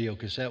what an audio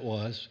cassette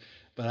was.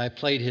 But I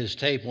played his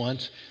tape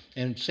once,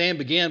 and Sam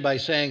began by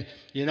saying,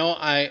 you know,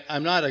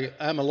 I'm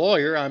a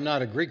lawyer, I'm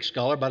not a Greek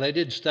scholar, but I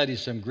did study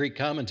some Greek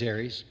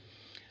commentaries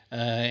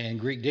and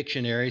Greek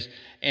dictionaries,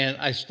 and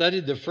I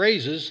studied the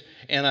phrases,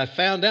 and I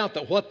found out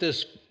that what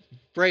this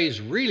phrase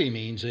really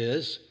means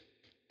is,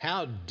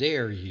 how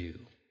dare you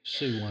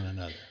sue one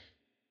another?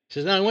 He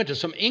says, now I went to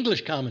some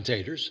English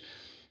commentators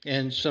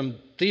and some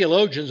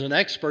theologians and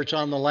experts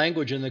on the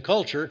language and the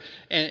culture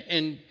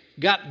and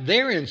got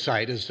their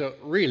insight as to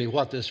really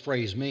what this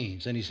phrase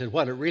means. And he said,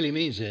 what it really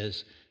means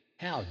is,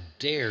 how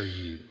dare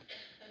you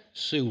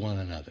sue one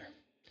another?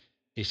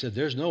 He said,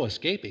 there's no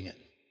escaping it.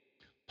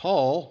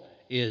 Paul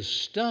is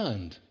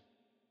stunned.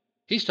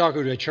 He's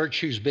talking to a church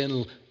who's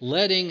been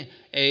letting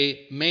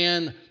a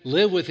man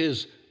live with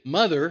his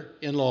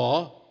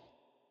mother-in-law,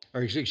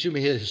 or excuse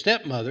me, his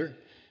stepmother,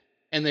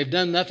 and they've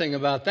done nothing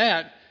about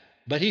that.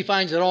 But he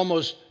finds it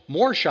almost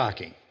more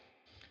shocking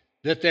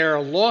that there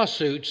are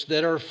lawsuits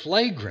that are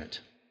flagrant.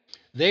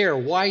 They are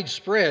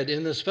widespread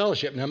in this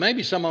fellowship. Now,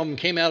 maybe some of them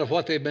came out of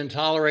what they've been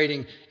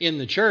tolerating in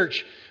the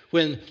church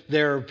when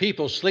there are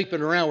people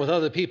sleeping around with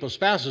other people's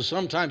spouses.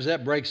 Sometimes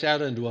that breaks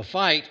out into a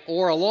fight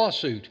or a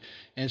lawsuit.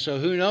 And so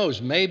who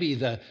knows, maybe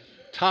the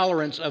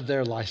tolerance of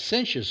their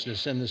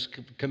licentiousness in this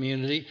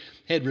community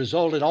had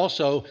resulted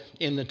also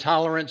in the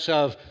tolerance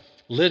of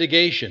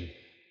litigation.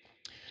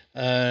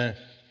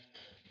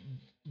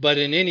 But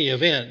in any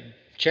event,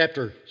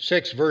 chapter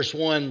 6, verse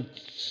 1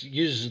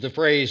 uses the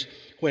phrase,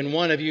 when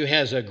one of you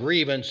has a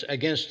grievance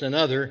against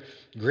another.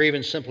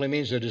 Grievance simply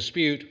means a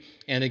dispute,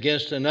 and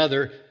against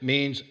another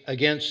means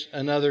against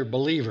another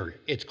believer.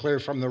 It's clear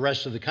from the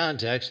rest of the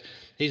context.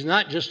 He's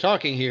not just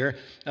talking here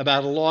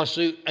about a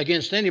lawsuit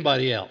against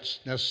anybody else.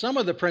 Now, some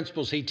of the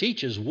principles he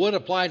teaches would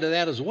apply to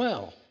that as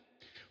well.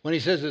 When he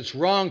says it's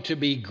wrong to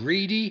be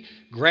greedy,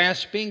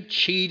 grasping,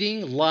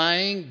 cheating,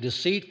 lying,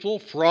 deceitful,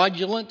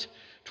 fraudulent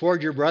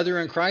toward your brother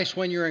in Christ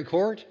when you're in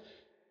court,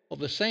 well,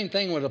 the same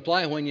thing would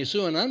apply when you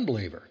sue an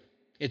unbeliever.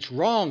 It's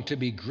wrong to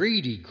be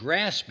greedy,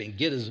 grasping,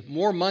 get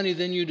more money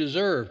than you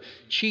deserve,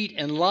 cheat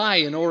and lie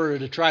in order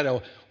to try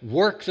to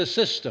work the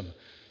system.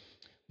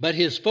 But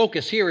his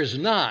focus here is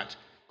not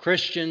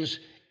Christians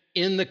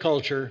in the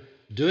culture,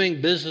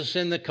 doing business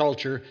in the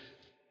culture,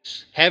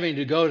 having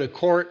to go to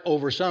court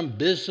over some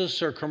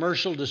business or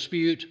commercial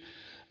dispute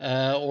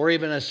or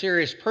even a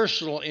serious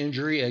personal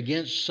injury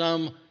against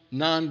some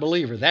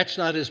non-believer. That's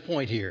not his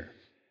point here.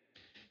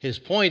 His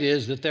point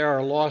is that there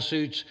are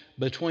lawsuits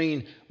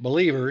between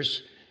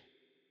believers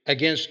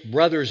against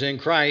brothers in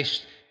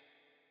Christ,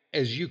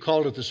 as you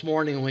called it this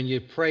morning when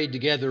you prayed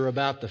together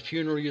about the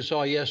funeral you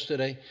saw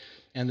yesterday,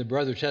 and the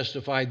brother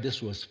testified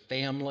this was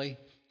family,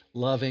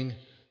 loving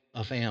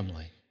a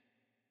family.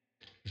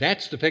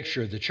 That's the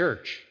picture of the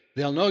church.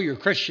 They'll know you're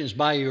Christians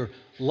by your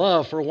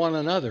love for one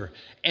another.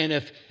 And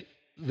if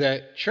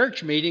the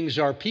church meetings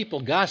are people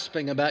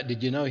gossiping about,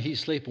 did you know he's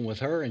sleeping with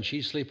her and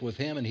she's sleeping with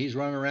him and he's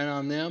running around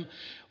on them?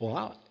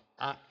 Well,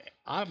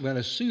 I'm going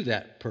to sue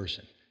that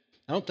person.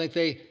 I don't think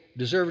they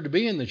deserve to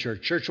be in the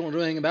church. Church won't do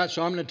anything about it,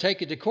 so I'm going to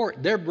take it to court.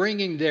 They're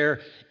bringing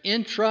their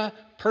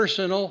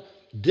intrapersonal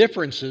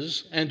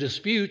differences and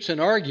disputes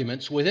and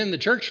arguments within the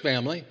church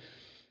family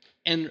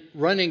and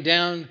running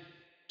down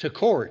to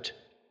court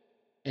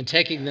and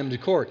taking them to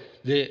court.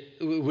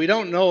 We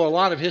don't know a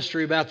lot of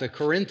history about the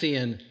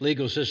Corinthian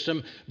legal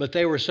system, but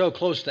they were so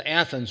close to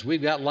Athens.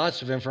 We've got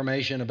lots of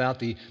information about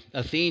the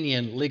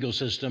Athenian legal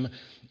system,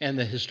 and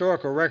the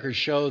historical records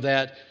show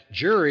that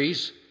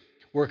juries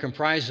were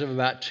comprised of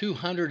about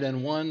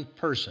 201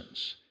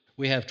 persons.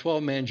 We have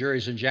 12-man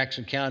juries in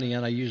Jackson County,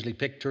 and I usually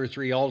pick 2 or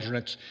 3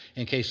 alternates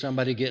in case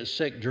somebody gets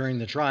sick during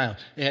the trial.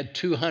 They had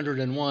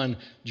 201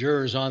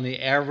 jurors on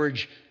the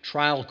average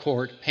trial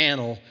court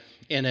panel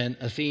in an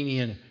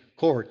Athenian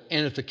court.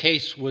 And if the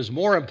case was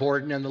more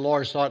important and the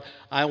lawyers thought,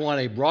 I want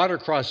a broader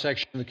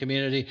cross-section of the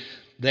community,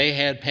 they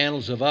had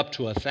panels of up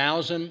to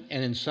 1,000,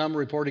 and in some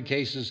reported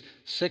cases,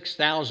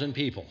 6,000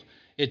 people.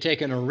 It'd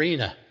take an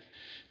arena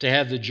to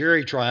have the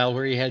jury trial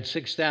where you had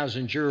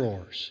 6,000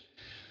 jurors.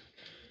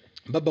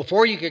 But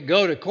before you could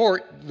go to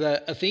court,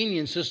 the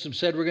Athenian system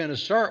said we're going to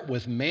start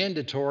with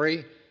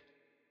mandatory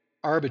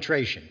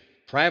arbitration.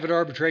 Private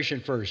arbitration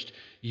first.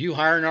 You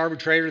hire an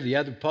arbitrator,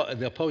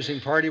 the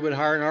opposing party would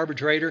hire an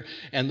arbitrator,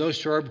 and those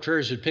 2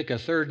 arbitrators would pick a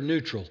third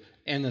neutral.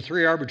 And the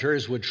 3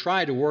 arbitrators would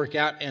try to work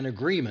out an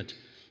agreement,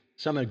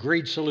 some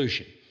agreed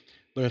solution.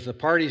 But if the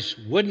parties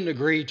wouldn't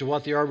agree to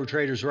what the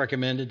arbitrators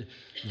recommended,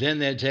 then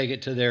they'd take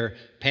it to their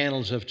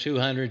panels of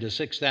 200 to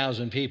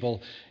 6,000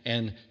 people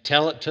and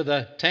tell it to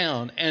the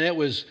town. And it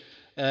was,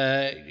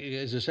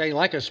 as I say,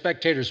 like a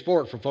spectator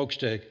sport for folks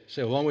to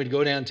say, well, we'd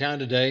go downtown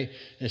today.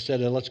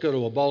 Instead of let's go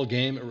to a ball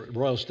game at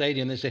Royal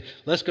Stadium, they say,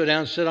 let's go down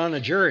and sit on a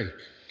jury.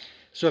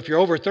 So if you're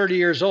over 30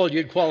 years old,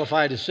 you'd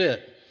qualify to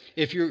sit.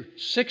 If you're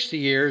 60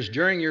 years,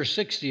 during your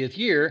 60th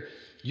year,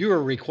 you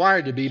are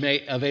required to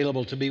be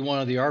available to be one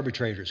of the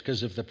arbitrators,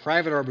 because if the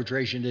private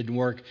arbitration didn't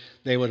work,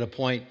 they would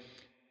appoint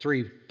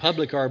 3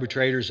 public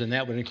arbitrators, and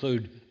that would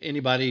include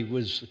anybody who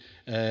was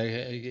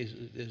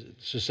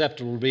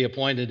susceptible to be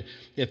appointed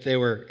if they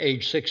were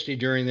age 60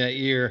 during that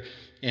year,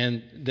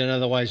 and then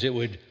otherwise it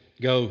would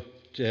go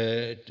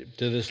to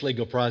this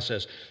legal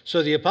process.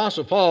 So the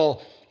Apostle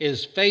Paul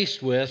is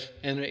faced with,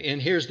 and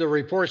here's the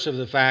reports of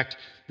the fact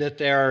that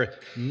there are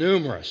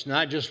numerous,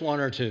 not just 1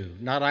 or 2,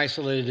 not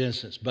isolated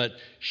instances, but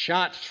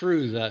shot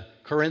through the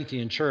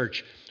Corinthian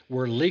church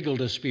were legal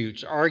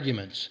disputes,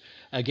 arguments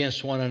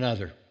against one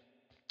another.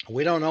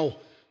 We don't know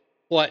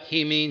what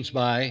he means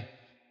by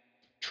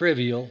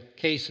trivial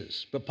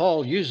cases, but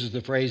Paul uses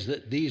the phrase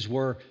that these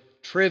were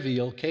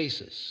trivial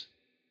cases.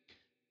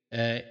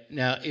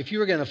 Now, if you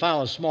were going to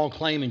file a small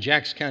claim in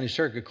Jackson County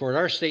Circuit Court,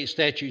 our state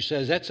statute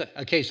says that's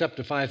a case up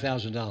to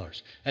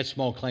 $5,000. That's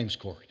small claims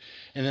court.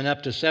 And then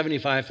up to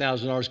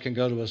 $75,000 can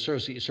go to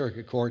associate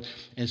circuit court,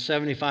 and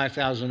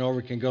 $75,000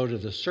 over can go to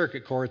the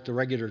circuit court, the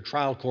regular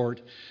trial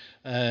court,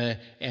 and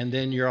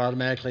then you're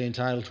automatically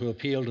entitled to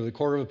appeal to the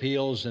Court of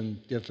Appeals,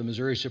 and if the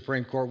Missouri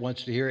Supreme Court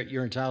wants to hear it,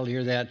 you're entitled to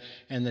hear that,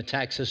 and the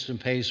tax system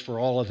pays for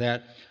all of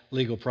that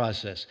legal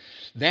process.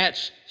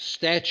 That's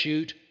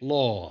statute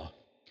law,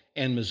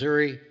 and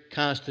Missouri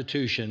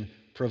Constitution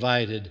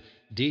provided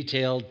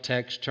detailed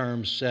text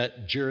terms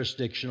set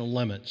jurisdictional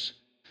limits.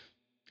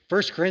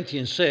 1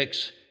 Corinthians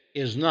 6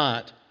 is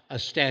not a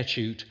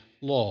statute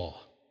law.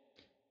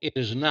 It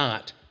is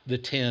not the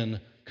 10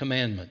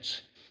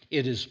 Commandments.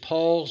 It is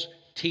Paul's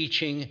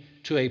teaching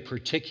to a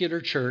particular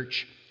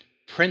church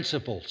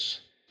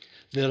principles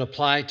that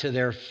apply to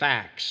their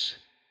facts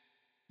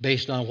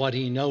based on what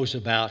he knows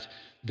about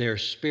their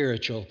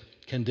spiritual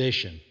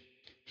condition.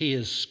 He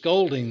is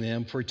scolding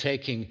them for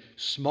taking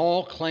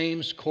small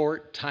claims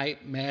court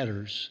type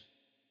matters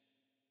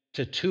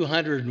to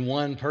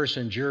 201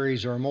 person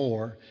juries or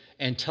more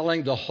and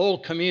telling the whole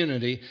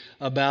community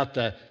about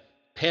the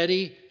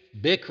petty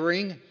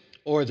bickering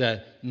or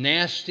the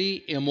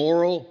nasty,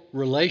 immoral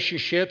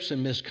relationships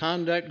and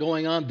misconduct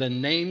going on, the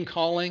name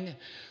calling.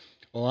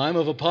 Well, I'm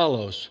of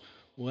Apollos.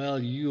 Well,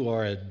 you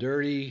are a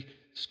dirty,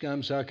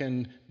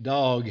 scum-sucking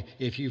dog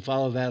if you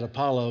follow that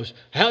Apollos.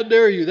 How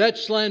dare you?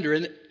 That's slander.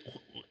 And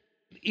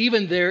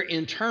even their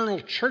internal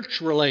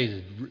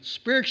church-related,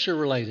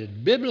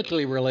 spiritual-related,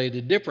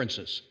 biblically-related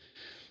differences,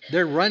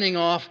 they're running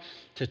off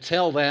to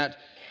tell that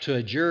to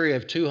a jury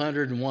of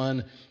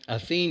 201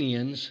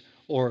 Athenians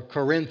or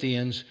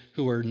Corinthians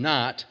who are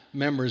not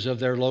members of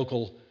their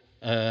local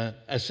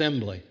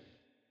assembly.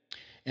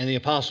 And the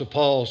Apostle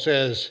Paul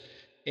says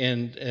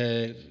in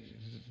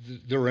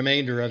the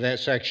remainder of that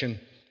section,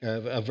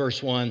 of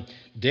verse 1,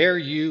 dare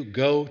you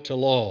go to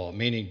law?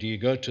 Meaning, do you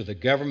go to the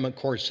government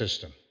court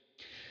system?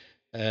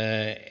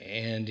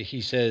 And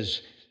he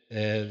says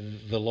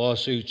the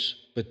lawsuits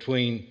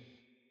between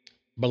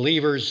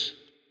believers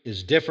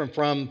is different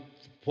from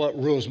what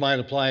rules might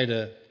apply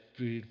to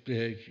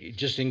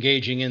just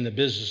engaging in the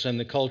business and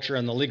the culture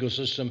and the legal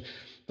system.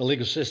 The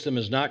legal system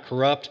is not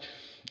corrupt.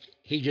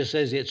 He just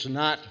says it's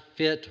not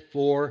fit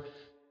for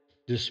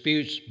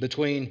disputes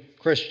between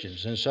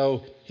Christians. And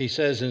so he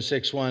says in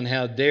 6:1,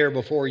 how dare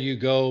before you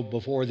go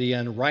before the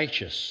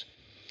unrighteous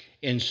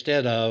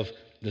instead of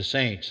the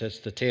saints. That's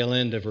the tail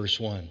end of verse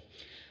 1.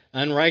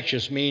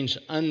 Unrighteous means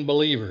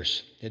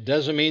unbelievers. It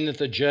doesn't mean that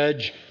the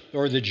judge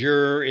or the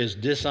juror is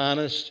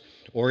dishonest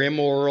or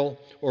immoral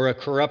or a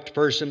corrupt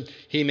person.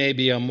 He may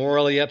be a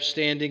morally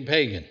upstanding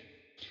pagan.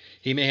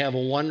 He may have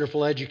a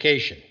wonderful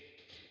education.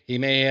 He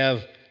may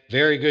have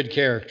very good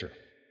character.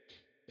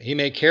 He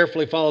may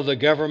carefully follow the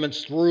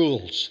government's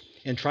rules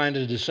in trying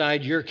to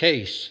decide your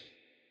case,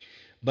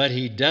 but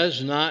he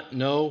does not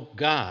know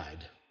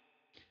God,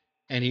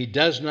 and he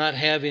does not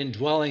have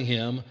indwelling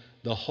him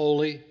the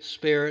Holy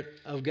Spirit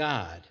of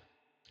God,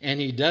 and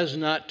he does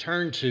not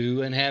turn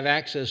to and have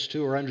access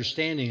to or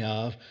understanding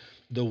of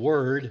the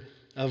Word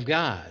of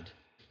God.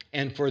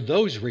 And for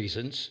those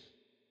reasons,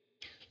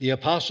 the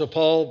Apostle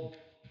Paul,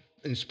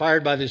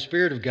 inspired by the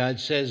Spirit of God,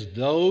 says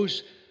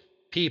those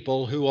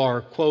people who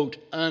are, quote,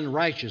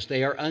 unrighteous,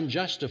 they are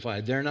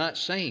unjustified, they're not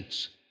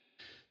saints.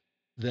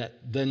 That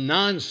the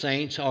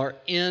non-saints are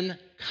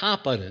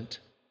incompetent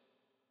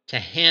to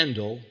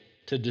handle,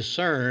 to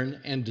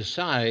discern, and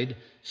decide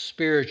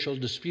spiritual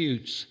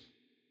disputes.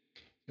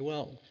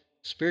 Well,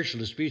 spiritual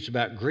disputes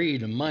about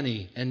greed and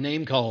money and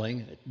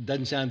name-calling, it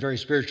doesn't sound very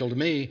spiritual to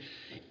me.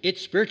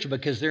 It's spiritual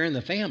because they're in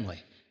the family.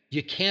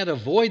 You can't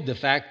avoid the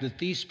fact that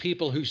these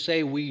people who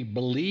say we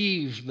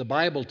believe the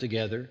Bible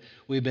together,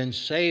 we've been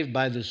saved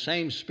by the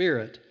same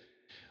Spirit,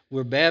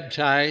 we're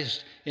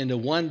baptized into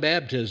one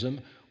baptism,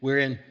 we're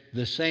in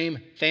the same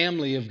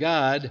family of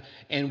God,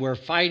 and we're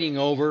fighting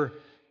over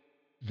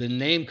the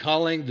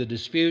name-calling, the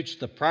disputes,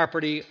 the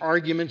property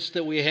arguments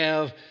that we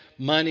have,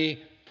 money,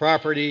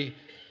 property,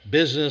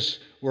 business.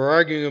 We're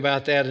arguing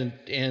about that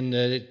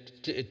and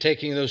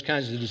taking those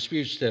kinds of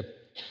disputes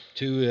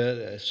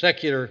to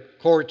secular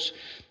courts.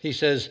 He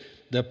says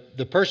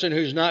the person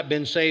who's not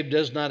been saved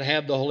does not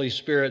have the Holy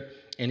Spirit,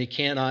 and he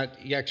cannot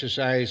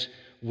exercise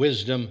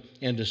wisdom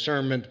and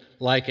discernment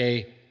like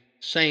a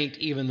saint,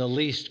 even the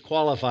least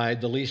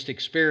qualified, the least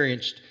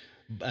experienced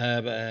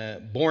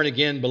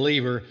born-again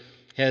believer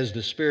has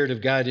the Spirit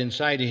of God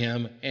inside of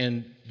him,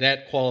 and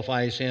that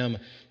qualifies him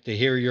to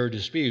hear your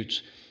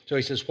disputes. So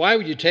he says, why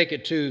would you take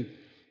it to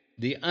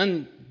the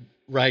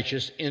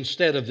unrighteous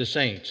instead of the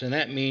saints? And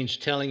that means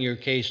telling your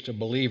case to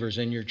believers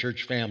in your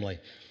church family.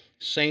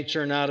 Saints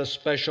are not a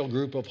special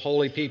group of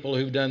holy people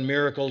who've done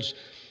miracles,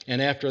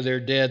 and after they're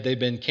dead, they've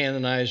been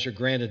canonized or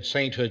granted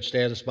sainthood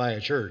status by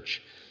a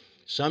church.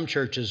 Some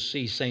churches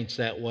see saints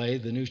that way.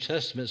 The New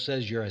Testament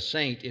says you're a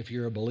saint if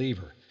you're a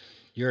believer.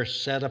 You're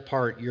set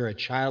apart. You're a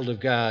child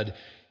of God.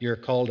 You're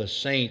called a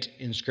saint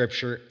in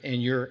Scripture,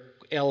 and you're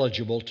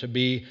eligible to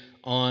be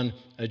on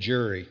a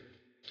jury.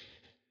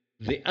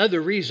 The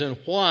other reason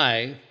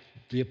why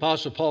the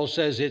Apostle Paul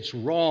says it's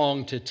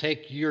wrong to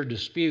take your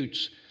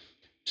disputes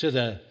to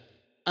the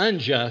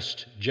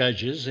unjust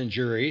judges and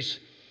juries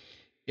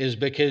is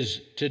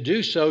because to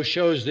do so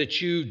shows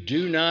that you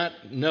do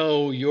not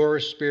know your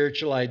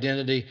spiritual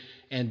identity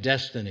and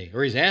destiny.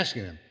 Or he's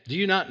asking them, do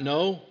you not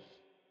know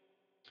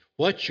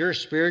what your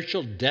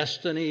spiritual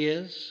destiny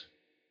is?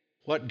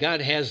 What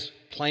God has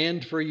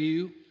planned for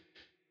you?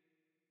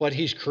 What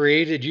he's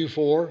created you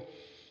for?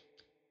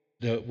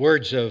 The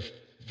words of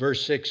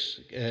verse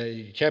 6,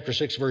 chapter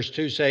 6, verse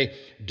 2 say,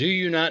 do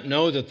you not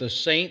know that the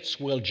saints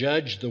will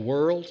judge the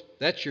world?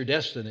 That's your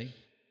destiny.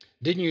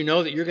 Didn't you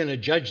know that you're going to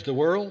judge the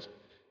world?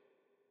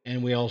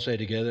 And we all say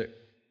together,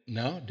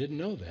 no, didn't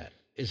know that.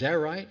 Is that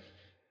right?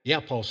 Yeah,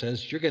 Paul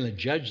says, you're going to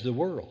judge the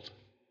world.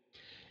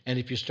 And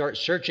if you start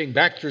searching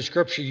back through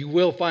Scripture, you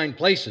will find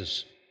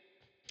places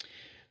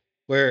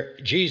where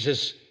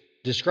Jesus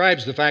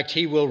describes the fact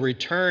he will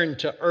return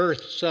to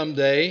earth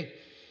someday.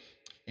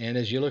 And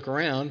as you look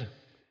around,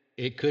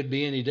 it could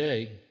be any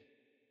day.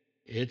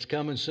 It's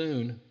coming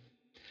soon.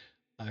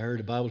 I heard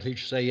a Bible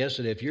teacher say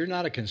yesterday, if you're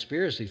not a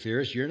conspiracy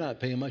theorist, you're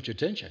not paying much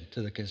attention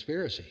to the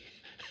conspiracy.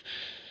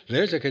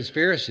 There's a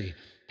conspiracy.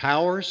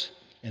 Powers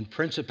and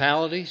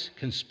principalities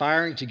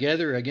conspiring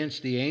together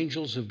against the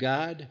angels of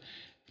God.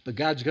 But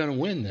God's going to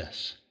win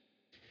this.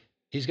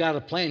 He's got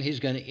a plan. He's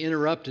going to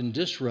interrupt and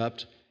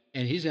disrupt,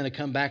 and he's going to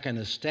come back and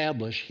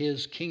establish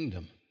his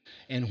kingdom.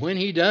 And when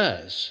he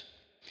does,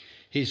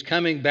 he's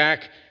coming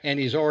back, and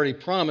he's already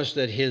promised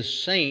that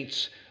his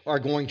saints are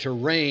going to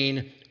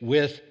reign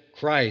with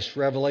Christ.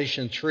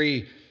 Revelation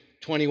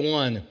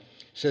 3:21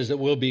 says that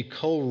we'll be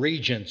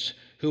co-regents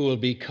who will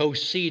be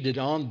co-seated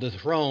on the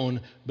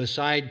throne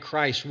beside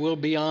Christ. We'll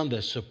be on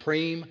the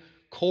Supreme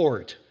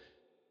Court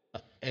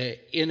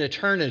in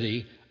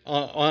eternity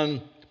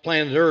on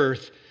planet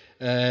Earth.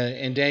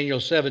 And Daniel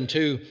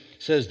 7:2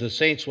 says the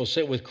saints will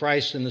sit with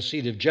Christ in the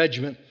seat of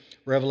judgment.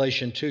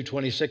 Revelation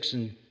 2:26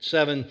 and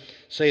 7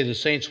 say the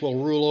saints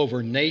will rule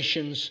over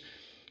nations.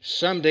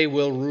 Someday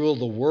we'll rule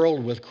the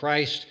world with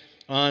Christ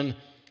on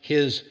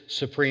his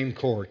Supreme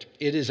Court.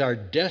 It is our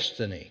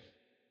destiny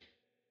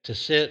to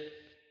sit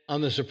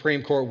on the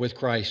Supreme Court with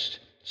Christ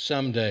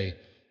someday.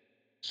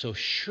 So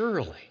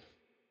surely,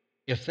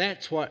 if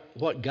that's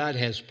what God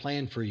has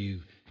planned for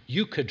you,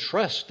 you could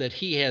trust that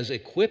he has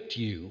equipped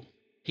you,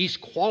 he's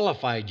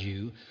qualified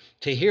you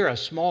to hear a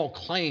small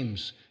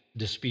claims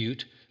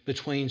dispute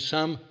between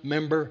some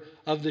member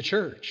of the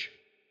church.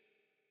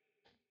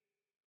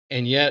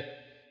 And yet,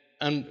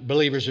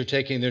 unbelievers are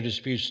taking their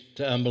disputes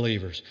to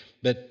unbelievers.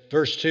 But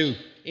verse 2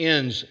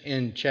 ends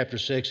in chapter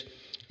 6,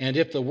 and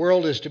if the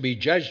world is to be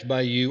judged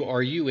by you,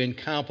 are you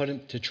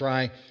incompetent to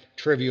try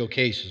trivial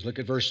cases? Look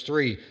at verse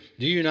 3.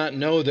 Do you not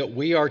know that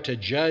we are to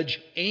judge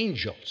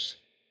angels?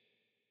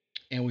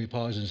 And we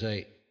pause and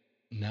say,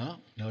 no,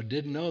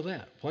 didn't know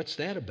that. What's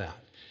that about?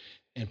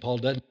 And Paul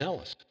doesn't tell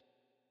us.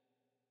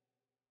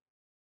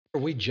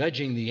 Are we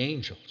judging the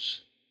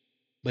angels?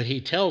 But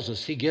he tells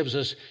us, he gives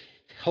us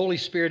Holy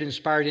Spirit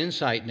inspired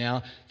insight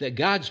now that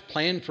God's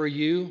plan for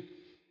you,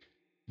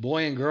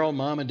 boy and girl,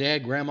 mom and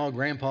dad, grandma,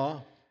 grandpa,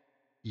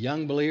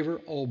 young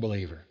believer, old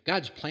believer,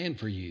 God's plan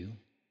for you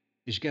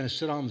is going to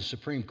sit on the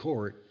Supreme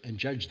Court and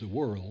judge the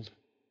world,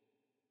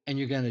 and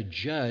you're going to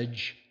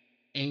judge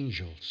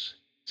angels.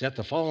 Is that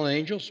the fallen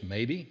angels?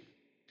 Maybe.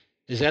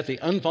 Is that the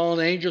unfallen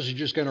angels? You're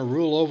just going to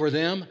rule over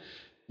them?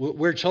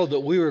 We're told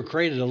that we were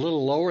created a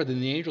little lower than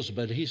the angels,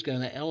 but he's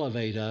going to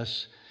elevate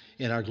us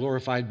in our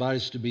glorified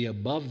bodies to be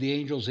above the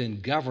angels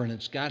in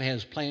governance. God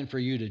has planned for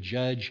you to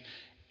judge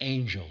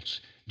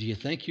angels. Do you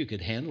think you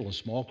could handle a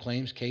small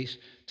claims case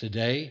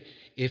today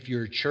if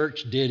your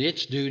church did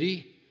its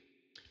duty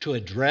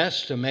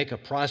to make a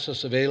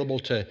process available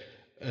to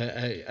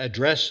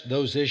address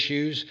those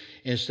issues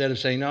instead of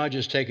saying, no,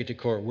 just take it to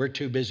court. We're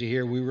too busy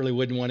here. We really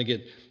wouldn't want to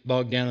get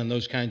bogged down in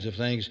those kinds of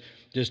things.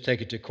 Just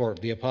take it to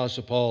court. The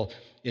Apostle Paul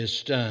is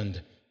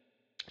stunned.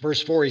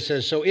 Verse 4, he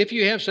says, so if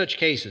you have such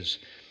cases,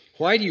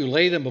 why do you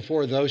lay them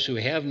before those who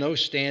have no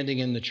standing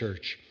in the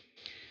church?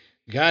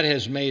 God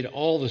has made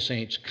all the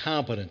saints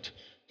competent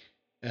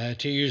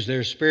to use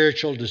their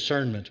spiritual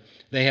discernment.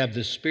 They have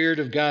the Spirit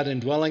of God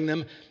indwelling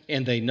them,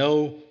 and they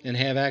know and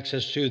have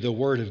access to the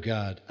Word of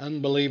God.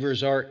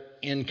 Unbelievers are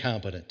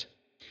incompetent.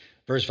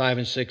 Verse 5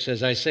 and 6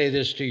 says, I say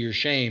this to your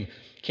shame.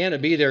 Can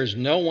it be there's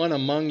no one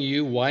among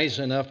you wise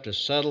enough to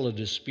settle a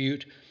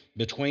dispute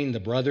between the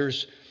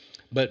brothers?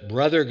 But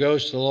brother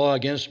goes to the law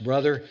against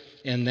brother,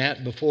 and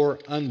that before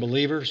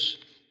unbelievers.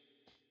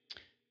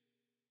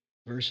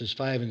 Verses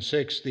 5 and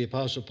 6, the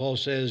Apostle Paul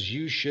says,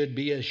 you should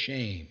be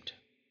ashamed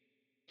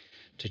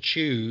to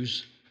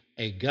choose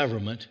a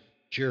government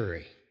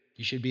jury.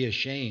 You should be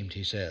ashamed,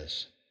 he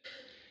says,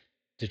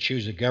 to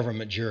choose a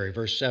government jury.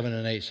 Verse 7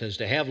 and 8 says,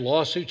 to have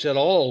lawsuits at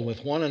all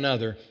with one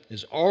another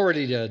is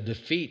already a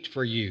defeat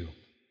for you.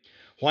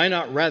 Why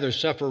not rather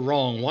suffer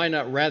wrong? Why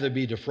not rather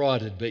be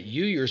defrauded? But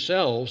you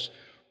yourselves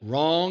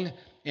wrong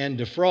and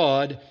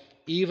defraud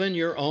even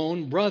your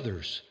own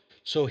brothers.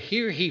 So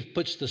here he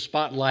puts the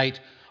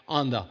spotlight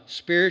on the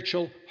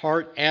spiritual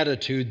heart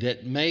attitude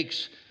that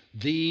makes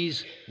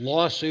these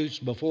lawsuits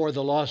before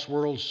the lost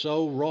world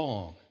so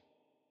wrong,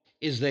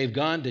 is they've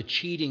gone to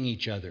cheating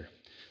each other.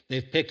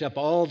 They've picked up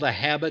all the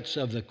habits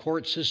of the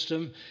court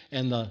system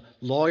and the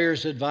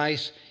lawyer's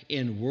advice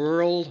in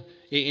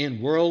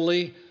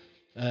worldly,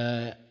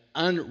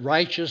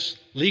 unrighteous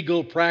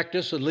legal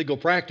practice and legal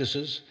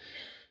practices,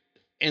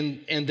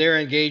 and they're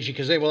engaging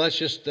because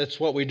that's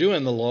what we do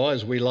in the law,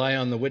 is we lie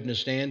on the witness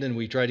stand and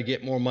we try to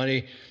get more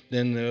money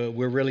than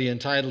we're really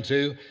entitled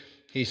to.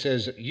 He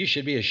says, you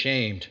should be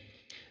ashamed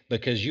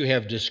because you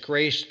have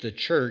disgraced the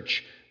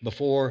church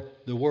before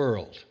the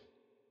world.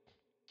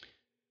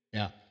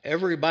 Now,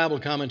 every Bible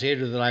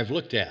commentator that I've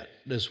looked at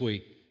this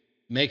week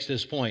makes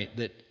this point,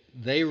 that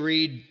they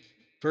read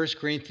 1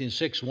 Corinthians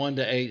 6, 1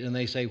 to 8, and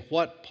they say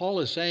what Paul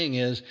is saying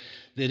is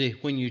that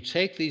when you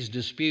take these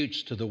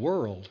disputes to the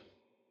world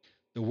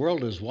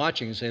is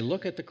watching and say,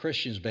 look at the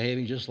Christians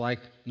behaving just like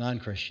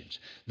non-Christians.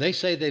 They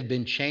say they've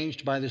been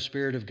changed by the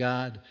Spirit of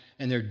God,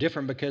 and they're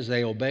different because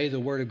they obey the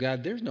Word of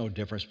God. There's no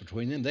difference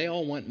between them. They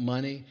all want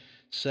money,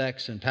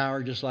 sex, and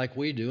power just like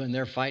we do, and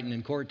they're fighting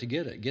in court to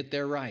get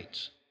their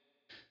rights.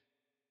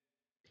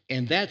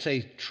 And that's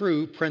a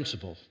true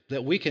principle,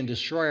 that we can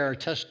destroy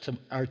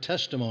our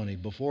testimony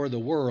before the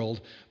world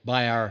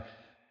by our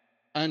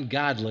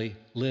ungodly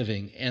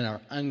living and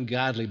our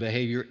ungodly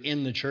behavior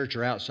in the church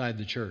or outside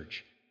the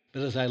church.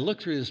 But as I look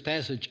through this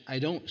passage, I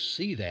don't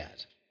see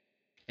that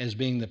as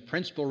being the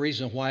principal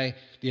reason why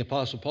the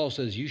Apostle Paul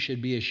says you should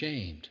be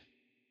ashamed.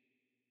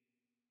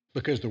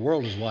 Because the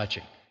world is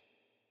watching.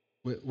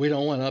 We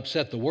don't want to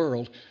upset the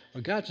world.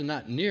 Well, God's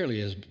not nearly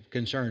as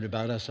concerned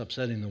about us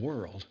upsetting the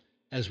world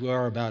as we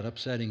are about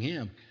upsetting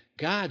Him.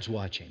 God's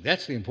watching.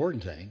 That's the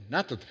important thing.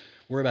 Not that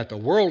we're about the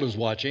world is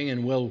watching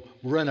and we'll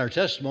run our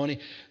testimony.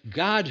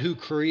 God, who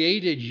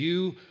created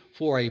you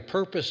for a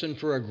purpose and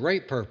for a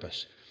great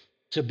purpose.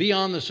 to be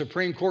on the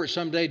Supreme Court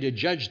someday to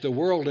judge the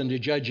world and to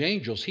judge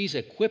angels. He's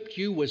equipped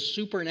you with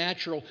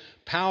supernatural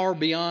power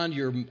beyond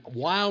your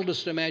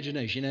wildest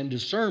imagination and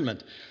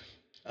discernment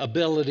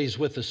abilities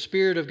with the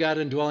Spirit of God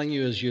indwelling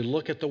you as you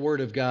look at the Word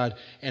of God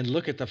and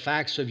look at the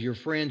facts of your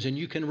friends, and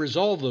you can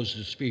resolve those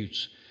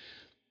disputes.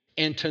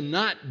 And to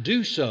not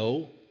do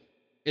so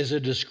is a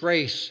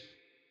disgrace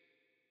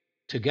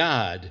to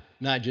God,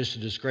 not just a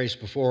disgrace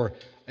before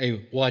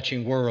a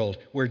watching world.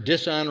 We're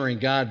dishonoring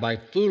God by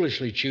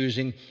foolishly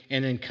choosing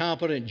an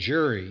incompetent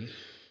jury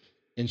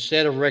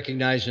instead of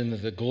recognizing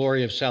the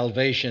glory of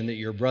salvation that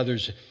your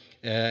brothers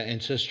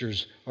and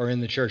sisters are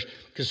in the church.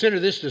 Consider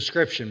this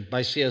description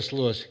by C.S.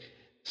 Lewis.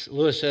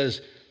 Lewis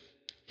says,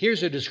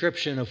 here's a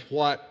description of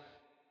what,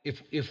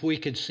 if we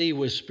could see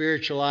with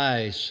spiritual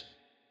eyes,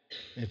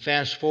 and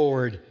fast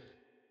forward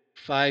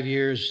 5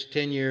 years,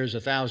 10 years,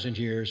 1,000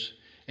 years,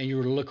 and you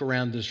were to look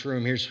around this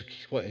room, here's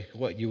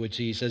what you would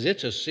see. He says,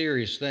 it's a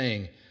serious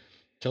thing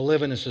to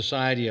live in a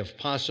society of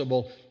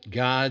possible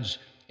gods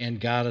and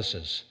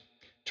goddesses.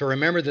 To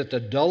remember that the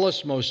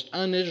dullest, most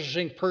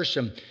uninteresting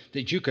person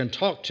that you can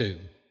talk to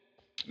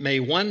may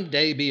one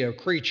day be a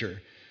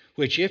creature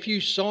which, if you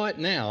saw it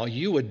now,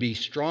 you would be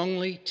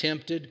strongly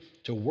tempted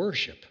to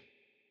worship.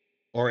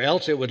 Or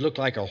else it would look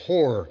like a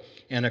horror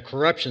and a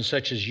corruption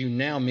such as you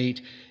now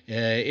meet,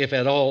 if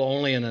at all,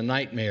 only in a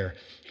nightmare.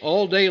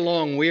 All day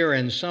long, we are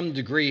in some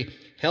degree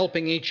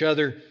helping each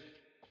other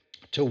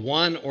to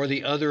one or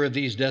the other of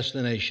these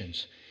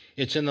destinations.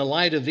 It's in the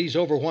light of these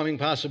overwhelming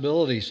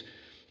possibilities,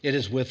 it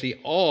is with the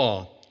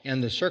awe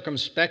and the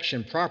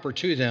circumspection proper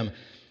to them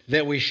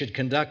that we should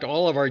conduct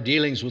all of our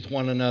dealings with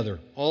one another,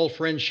 all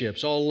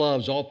friendships, all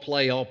loves, all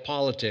play, all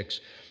politics.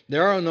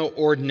 There are no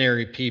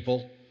ordinary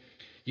people.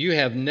 You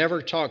have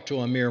never talked to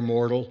a mere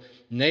mortal.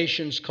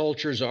 Nations,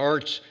 cultures,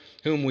 arts,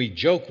 whom we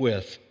joke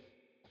with,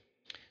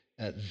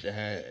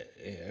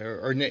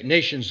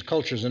 nations,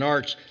 cultures, and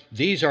arts,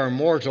 these are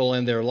mortal,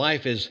 and their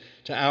life is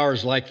to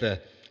ours like the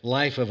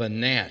life of a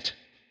gnat.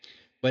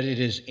 But it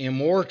is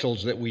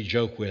immortals that we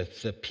joke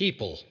with, the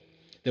people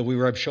that we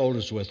rub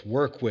shoulders with,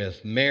 work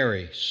with,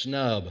 marry,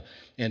 snub,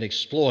 and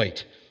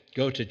exploit,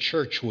 go to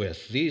church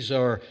with. These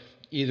are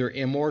either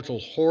immortal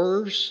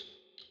horrors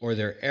or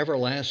they're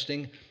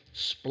everlasting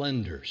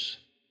splendors.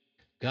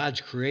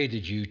 God's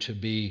created you to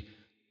be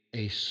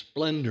a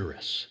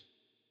splendorous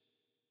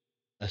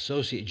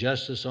associate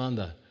justice on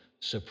the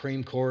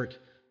Supreme Court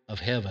of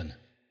heaven,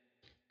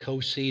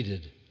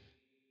 co-seated,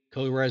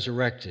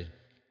 co-resurrected,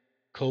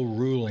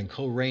 co-ruling,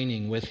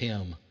 co-reigning with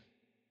Him.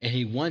 And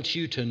He wants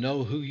you to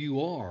know who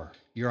you are,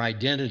 your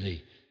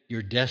identity,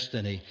 your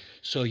destiny,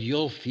 so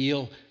you'll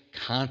feel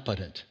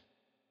competent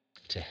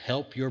to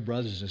help your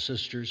brothers and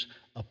sisters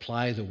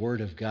apply the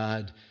Word of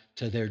God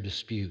to their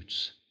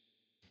disputes.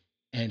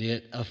 And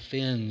it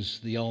offends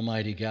the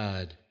Almighty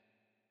God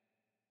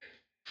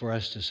for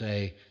us to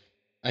say,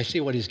 I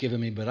see what He's given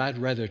me, but I'd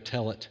rather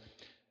tell it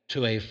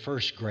to a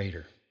first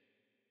grader.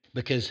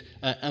 Because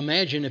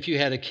imagine if you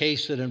had a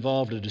case that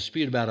involved a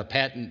dispute about a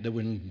patent that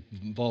would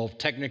involve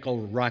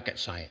technical rocket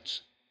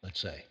science, let's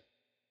say.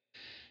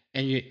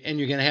 And you're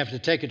going to have to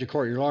take it to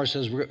court. Your lawyer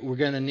says, we're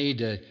going to need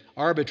to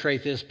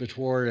arbitrate this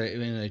before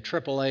a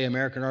AAA,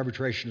 American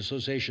Arbitration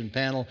Association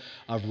panel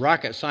of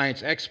rocket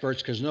science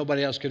experts, because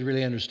nobody else could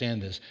really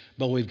understand this.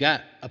 But we've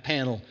got a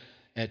panel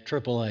at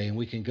AAA, and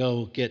we can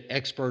go get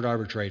expert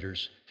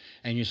arbitrators.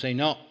 And you say,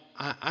 no,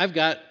 I've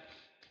got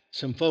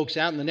some folks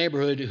out in the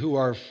neighborhood who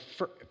are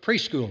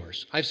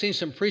preschoolers. I've seen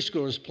some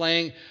preschoolers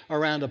playing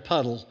around a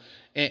puddle,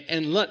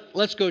 and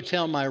let's go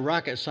tell my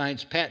rocket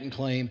science patent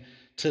claim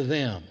to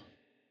them.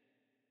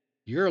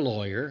 Your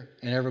lawyer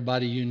and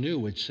everybody you knew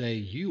would say,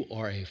 you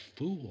are a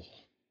fool.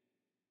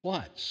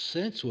 What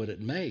sense would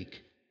it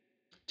make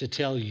to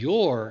tell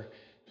your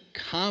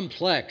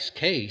complex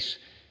case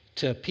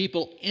to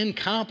people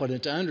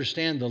incompetent to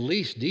understand the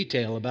least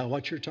detail about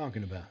what you're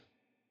talking about?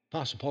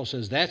 Apostle Paul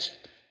says that's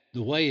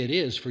the way it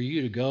is for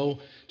you to go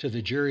to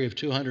the jury of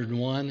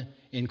 201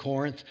 in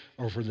Corinth,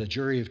 or for the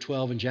jury of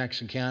 12 in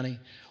Jackson County,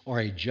 or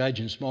a judge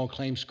in small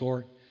claims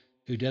court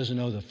who doesn't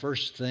know the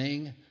first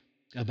thing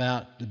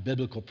about the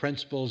biblical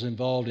principles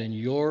involved in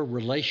your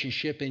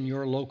relationship in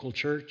your local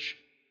church.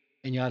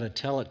 And you ought to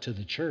tell it to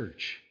the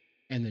church.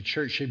 And the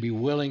church should be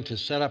willing to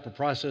set up a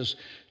process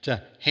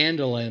to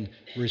handle and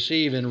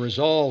receive and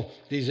resolve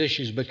these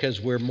issues,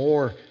 because we're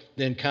more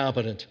than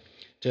competent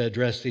to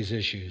address these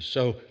issues.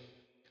 So,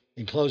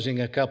 in closing,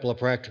 a couple of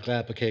practical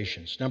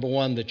applications. Number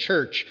one, the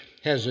church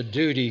has a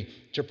duty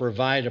to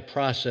provide a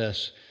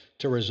process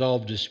to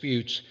resolve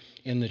disputes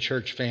in the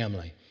church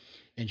family.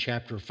 In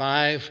chapter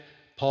 5,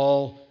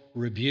 Paul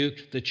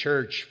rebuked the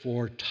church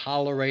for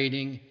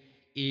tolerating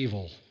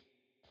evil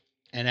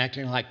and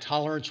acting like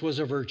tolerance was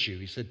a virtue.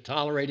 He said,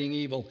 tolerating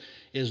evil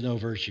is no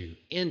virtue.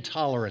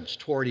 Intolerance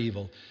toward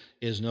evil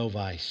is no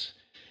vice.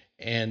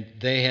 And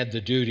they had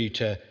the duty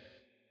to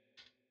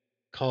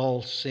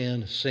call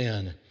sin,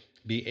 sin,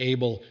 be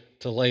able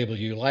to label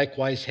you.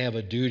 Likewise, have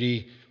a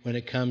duty when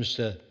it comes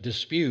to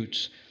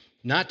disputes,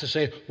 not to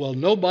say, well,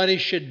 nobody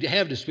should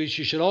have disputes,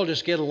 you should all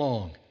just get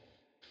along.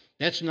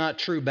 That's not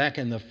true back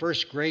in the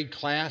first grade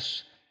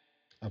class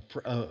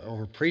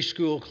or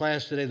preschool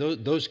class today.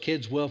 Those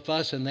kids will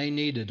fuss and they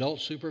need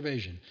adult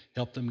supervision.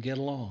 Help them get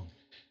along.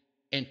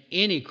 And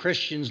any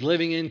Christians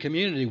living in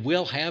community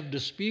will have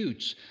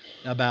disputes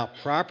about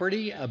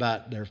property,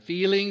 about their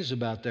feelings,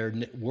 about their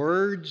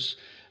words,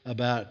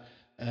 about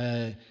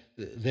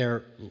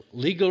their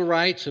legal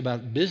rights,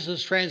 about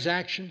business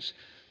transactions.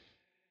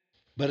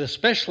 But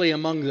especially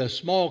among the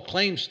small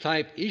claims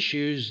type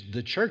issues,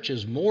 the church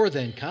is more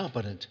than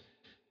competent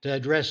to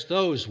address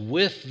those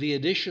with the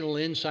additional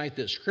insight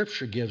that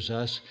Scripture gives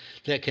us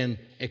that can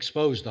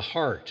expose the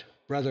heart.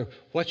 Brother,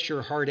 what's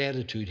your heart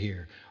attitude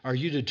here? Are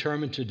you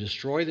determined to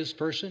destroy this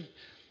person?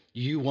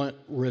 You want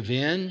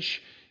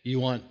revenge? You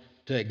want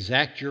to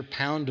exact your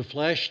pound of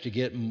flesh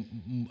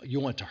you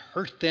want to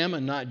hurt them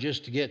and not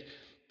just to get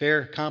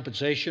fair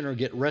compensation or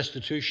get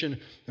restitution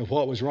of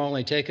what was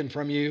wrongly taken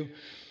from you?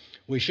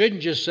 We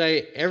shouldn't just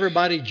say,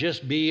 everybody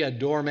just be a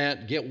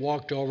doormat, get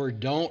walked over.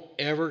 Don't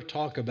ever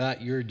talk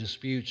about your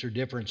disputes or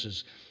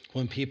differences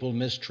when people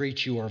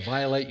mistreat you or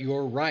violate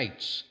your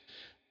rights.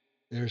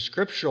 There are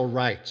scriptural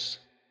rights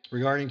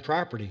regarding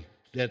property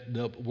that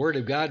the Word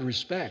of God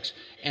respects.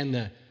 And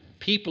the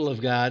people of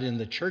God in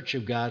the church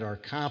of God are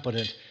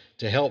competent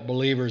to help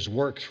believers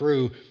work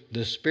through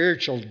the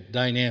spiritual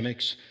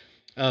dynamics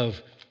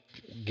of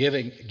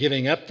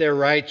giving up their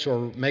rights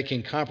or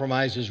making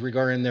compromises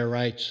regarding their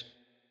rights.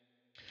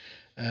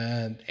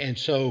 And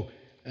so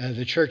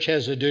the church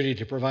has a duty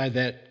to provide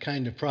that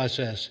kind of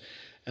process.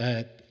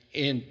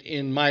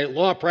 In my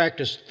law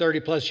practice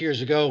 30 plus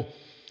years ago,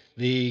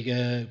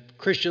 the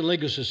Christian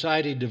Legal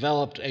Society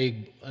developed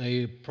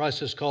a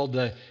process called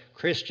the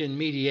Christian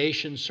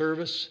Mediation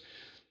Service.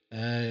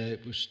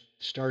 It was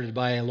started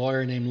by a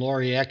lawyer named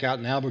Laurie Eck out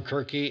in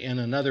Albuquerque, and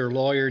another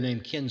lawyer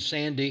named Ken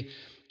Sandy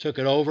took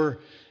it over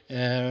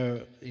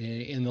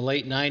in the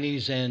late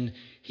 90s, and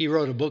he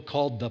wrote a book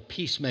called The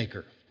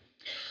Peacemaker.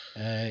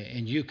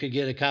 And you could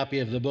get a copy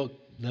of the book,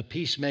 The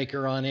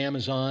Peacemaker, on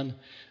Amazon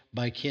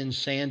by Ken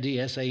Sande,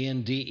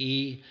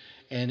 S-A-N-D-E,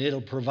 and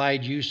it'll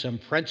provide you some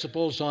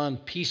principles on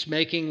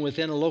peacemaking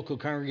within a local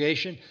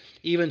congregation,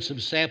 even some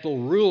sample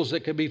rules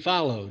that could be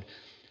followed.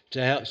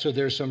 So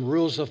there's some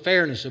rules of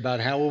fairness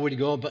about how we would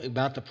go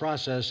about the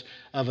process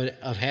of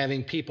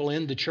having people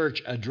in the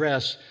church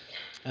address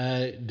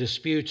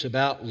disputes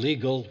about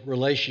legal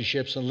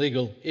relationships and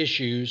legal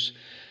issues.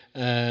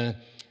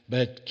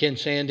 But Ken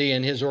Sande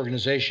and his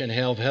organization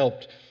have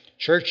helped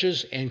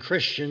churches and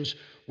Christians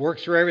work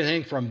through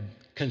everything from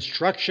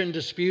construction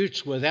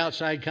disputes with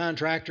outside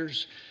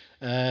contractors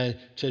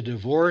to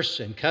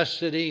divorce and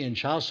custody and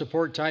child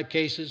support type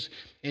cases.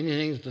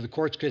 Anything that the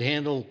courts could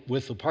handle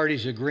with the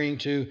parties agreeing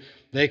to,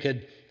 they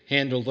could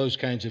handle those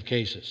kinds of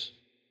cases.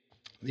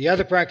 The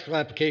other practical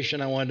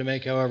application I wanted to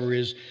make, however,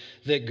 is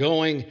that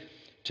going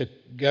to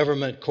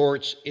government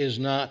courts is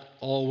not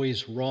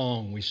always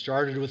wrong. We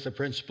started with the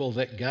principle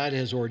that God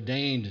has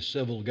ordained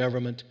civil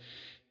government.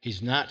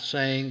 He's not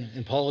saying,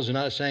 and Paul is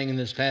not saying in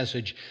this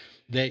passage,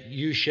 that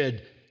you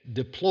should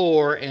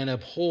deplore and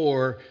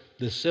abhor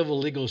the civil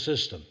legal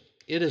system.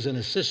 It is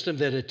a system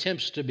that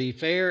attempts to be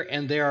fair,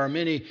 and there are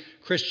many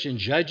Christian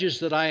judges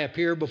that I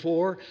appear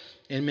before,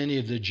 and many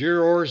of the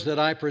jurors that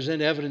I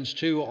present evidence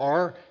to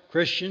are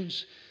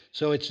Christians.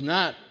 So it's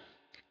not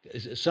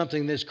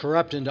something that's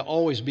corrupt and to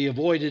always be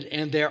avoided.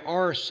 And there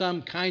are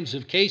some kinds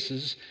of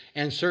cases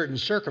and certain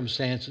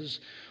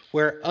circumstances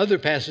where other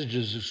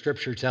passages of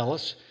Scripture tell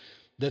us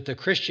that the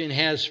Christian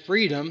has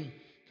freedom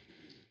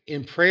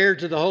in prayer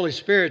to the Holy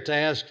Spirit to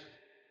ask,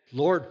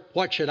 Lord,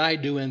 what should I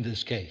do in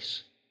this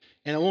case?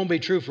 And it won't be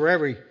true for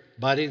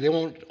everybody. They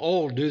won't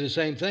all do the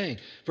same thing.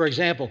 For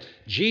example,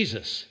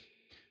 Jesus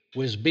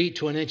was beat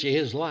to an inch of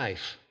his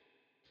life.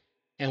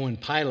 And when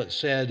Pilate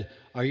said,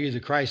 are you the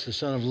Christ, the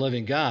Son of the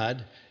living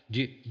God?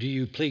 Do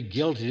you plead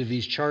guilty to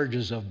these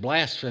charges of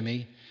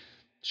blasphemy?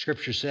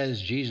 Scripture says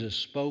Jesus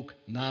spoke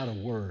not a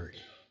word.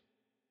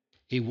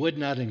 He would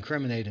not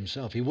incriminate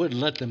himself. He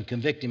wouldn't let them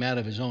convict him out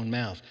of his own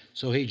mouth.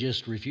 So he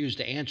just refused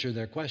to answer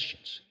their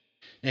questions.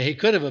 Now, he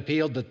could have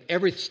appealed that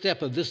every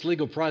step of this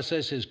legal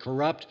process is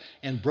corrupt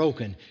and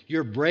broken.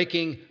 You're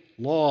breaking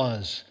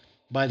laws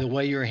by the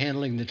way you're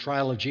handling the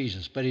trial of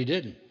Jesus. But he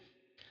didn't.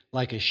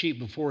 Like a sheep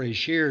before his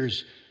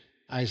shears,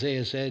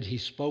 Isaiah said, he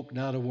spoke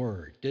not a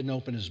word, didn't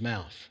open his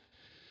mouth.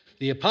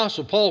 The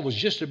Apostle Paul was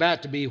just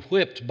about to be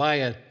whipped by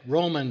a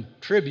Roman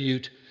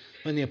tribute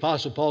when the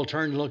Apostle Paul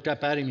turned and looked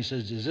up at him. He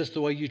says, is this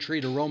the way you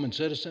treat a Roman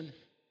citizen?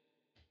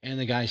 And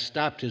the guy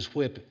stopped his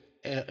whip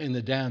in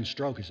the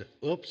downstroke. He said,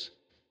 oops,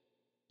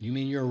 you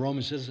mean you're a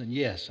Roman citizen?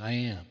 Yes, I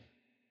am.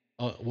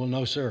 Oh, well,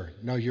 no, sir.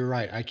 No, you're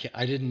right.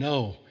 I didn't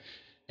know.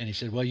 And he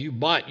said, well, you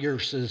bought your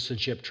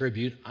citizenship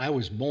tribute. I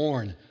was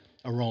born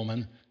a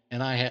Roman,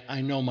 and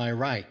I know my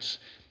rights.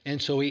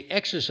 And so he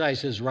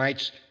exercised his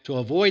rights to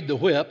avoid the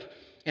whip,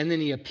 and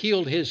then he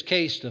appealed his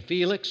case to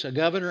Felix, a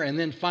governor, and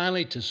then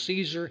finally to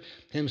Caesar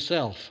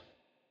himself.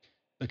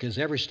 Because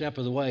every step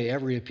of the way,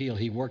 every appeal,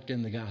 he worked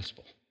in the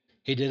gospel.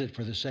 He did it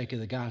for the sake of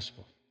the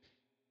gospel.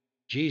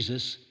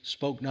 Jesus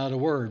spoke not a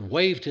word,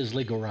 waived his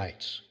legal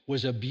rights,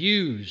 was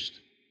abused,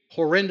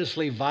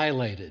 horrendously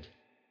violated,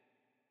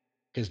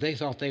 because they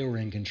thought they were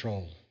in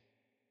control.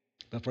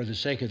 But for the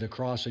sake of the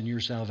cross and your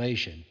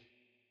salvation,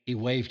 he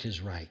waived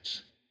his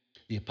rights.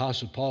 The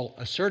Apostle Paul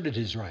asserted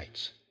his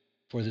rights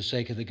for the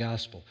sake of the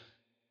gospel.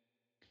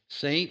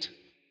 Saint,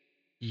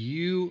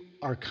 you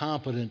are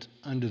competent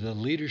under the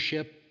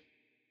leadership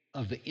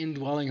of the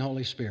indwelling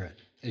Holy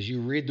Spirit as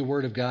you read the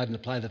Word of God and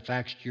apply the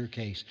facts to your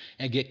case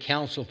and get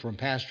counsel from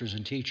pastors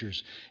and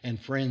teachers and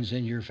friends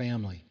in your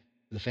family,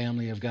 the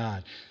family of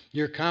God.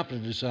 You're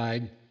competent to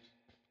decide,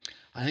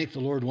 I think the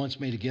Lord wants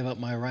me to give up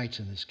my rights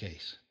in this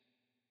case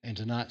and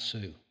to not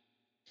sue.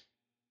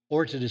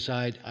 Or to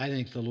decide, I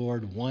think the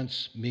Lord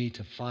wants me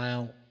to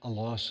file a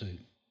lawsuit.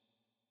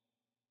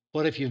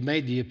 What if you've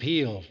made the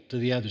appeal to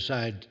the other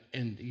side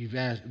and you've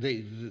asked,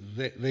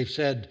 they've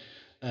said,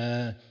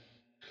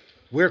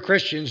 we're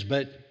Christians,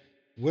 but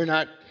we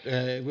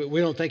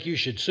don't think you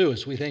should sue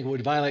us. We think it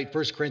would violate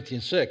 1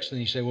 Corinthians 6.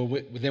 And you say,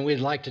 well, then we'd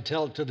like to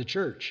tell it to the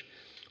church.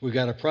 We've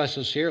got a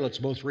process here. Let's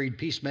both read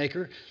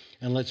Peacemaker,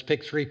 and let's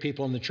pick 3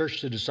 people in the church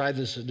to decide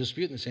this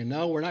dispute. And they say,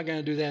 no, we're not going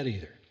to do that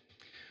either.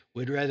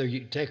 We'd rather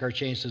you take our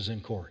chances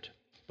in court.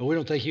 But we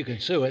don't think you can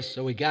sue us,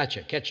 so we got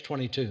you. Catch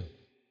 22.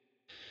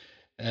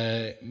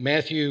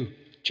 Matthew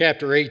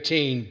chapter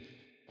 18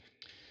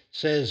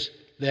 says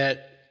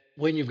that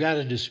when you've got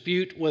a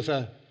dispute with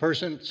a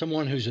person,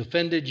 someone who's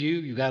offended you,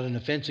 you've got an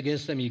offense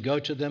against them, you go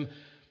to them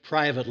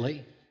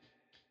privately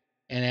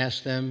and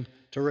ask them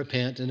to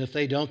repent. And if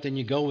they don't, then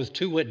you go with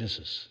 2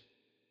 witnesses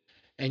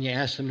and you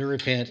ask them to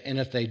repent. And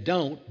if they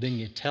don't, then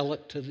you tell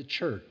it to the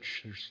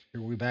church.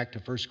 Here we're back to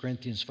 1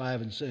 Corinthians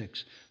 5 and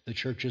 6. The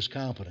church is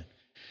competent.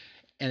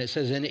 And it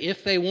says, and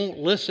if they won't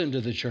listen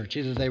to the church,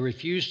 either they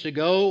refuse to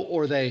go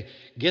or they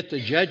get the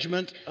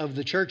judgment of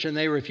the church and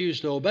they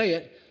refuse to obey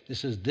it, it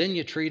says, then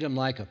you treat them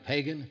like a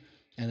pagan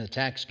and a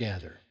tax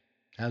gatherer.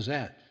 How's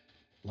that?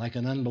 Like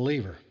an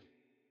unbeliever.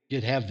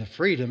 You'd have the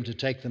freedom to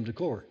take them to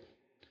court,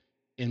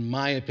 in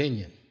my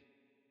opinion.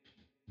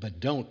 But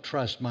don't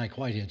trust Mike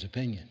Whitehead's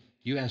opinion.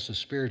 You ask the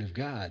Spirit of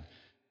God,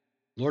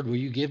 Lord, will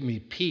you give me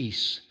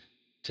peace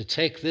to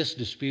take this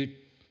dispute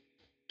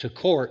to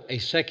court, a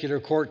secular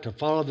court, to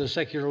follow the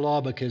secular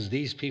law, because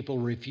these people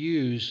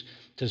refuse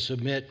to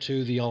submit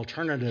to the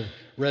alternative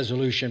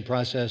resolution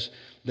process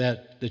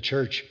that the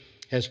church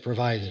has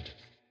provided.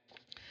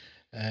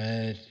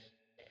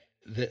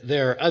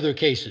 There are other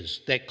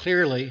cases that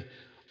clearly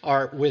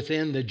are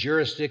within the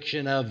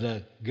jurisdiction of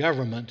the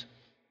government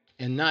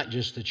and not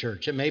just the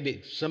church. It may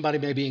be, somebody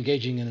may be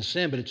engaging in a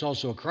sin, but it's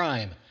also a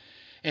crime.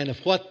 And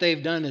if what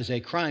they've done is a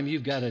crime,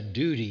 you've got a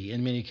duty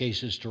in many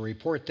cases to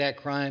report that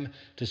crime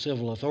to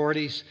civil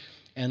authorities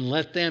and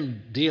let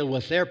them deal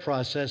with their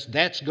process.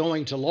 That's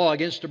going to law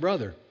against a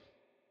brother.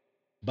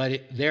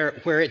 But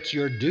where it's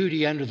your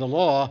duty under the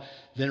law,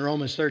 then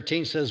Romans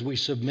 13 says we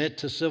submit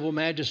to civil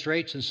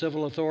magistrates and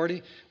civil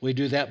authority. We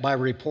do that by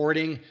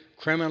reporting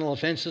criminal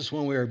offenses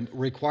when we're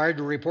required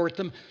to report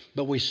them,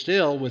 but we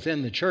still,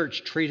 within the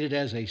church, treat it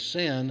as a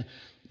sin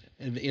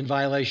in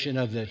violation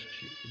of the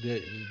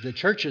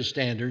church's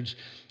standards,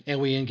 and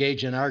we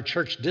engage in our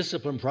church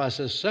discipline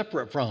process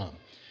separate from,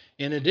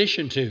 in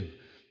addition to,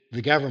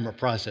 the government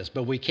process.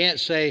 But we can't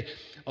say,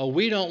 oh,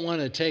 we don't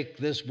want to take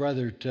this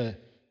brother to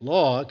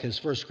law,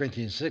 because 1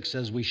 Corinthians 6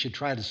 says we should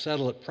try to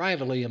settle it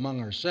privately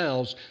among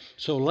ourselves,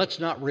 so let's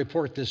not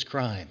report this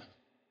crime.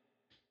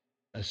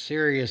 A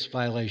serious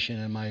violation,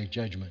 in my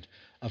judgment,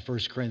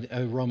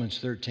 of Romans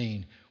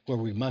 13, where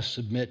we must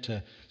submit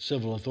to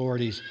civil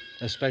authorities,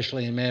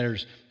 especially in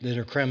matters that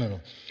are criminal.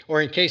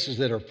 Or in cases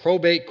that are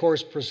probate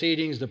court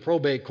proceedings, the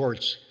probate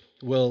courts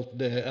will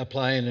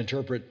apply and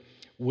interpret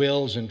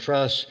wills and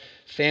trusts,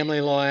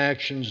 family law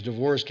actions,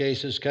 divorce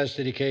cases,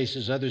 custody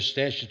cases, other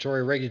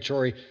statutory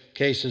regulatory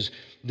cases.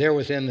 They're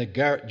within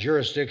the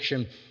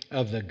jurisdiction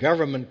of the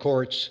government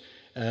courts,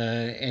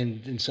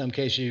 and in some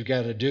cases you've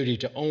got a duty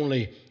to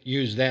only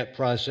use that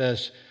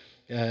process,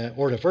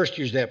 or to first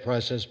use that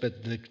process,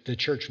 but the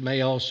church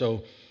may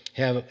also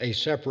have a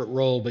separate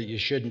role, but you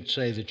shouldn't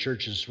say the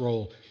church's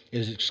role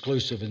is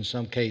exclusive in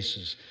some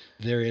cases.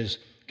 There is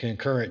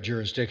concurrent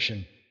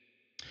jurisdiction.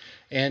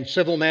 And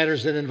civil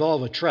matters that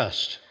involve a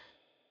trust.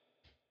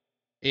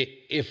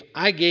 If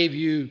I gave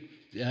you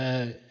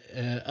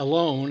a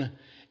loan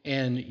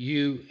and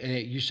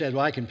you said,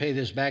 well, I can pay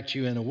this back to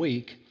you in a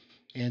week,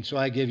 and so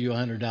I give you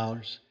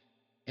 $100,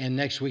 and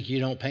next week you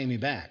don't pay me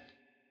back,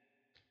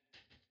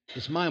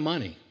 it's my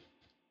money.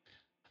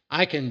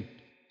 I can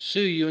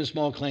sue you in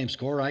small claims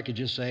court, or I could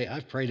just say,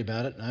 I've prayed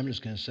about it, and I'm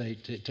just going to say,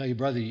 tell you,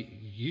 brother,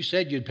 you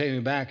said you'd pay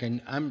me back,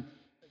 and I'm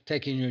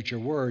taking you at your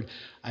word.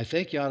 I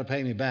think you ought to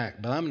pay me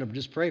back, but I'm going to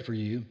just pray for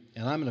you,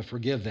 and I'm going to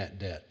forgive that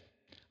debt.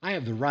 I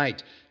have the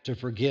right to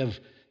forgive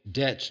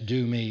debts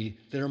due me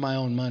that are my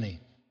own money.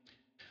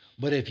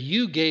 But if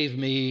you gave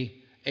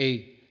me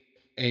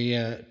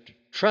a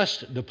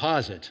trust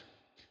deposit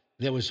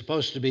that was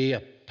supposed to be a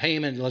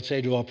payment, let's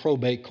say, to a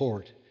probate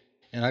court,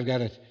 and I've got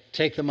to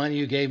take the money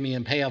you gave me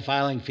and pay a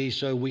filing fee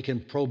so we can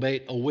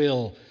probate a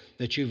will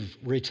that you've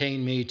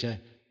retained me to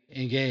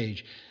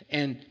engage.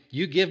 And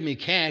you give me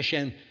cash,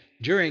 and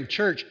during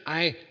church,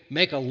 I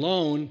make a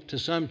loan to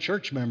some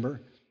church member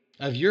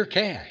of your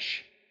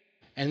cash.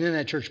 And then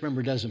that church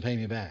member doesn't pay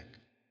me back.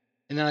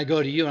 And then I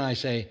go to you and I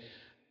say,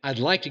 I'd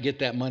like to get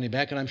that money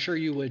back, and I'm sure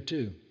you would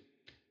too.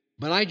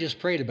 But I just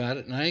prayed about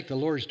it, and I think the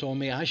Lord's told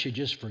me I should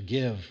just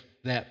forgive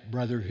that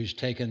brother who's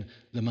taken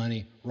the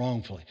money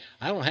wrongfully.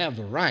 I don't have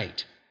the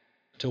right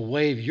to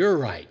waive your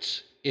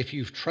rights if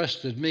you've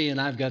trusted me, and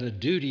I've got a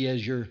duty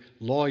as your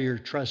lawyer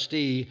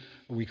trustee,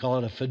 or we call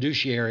it a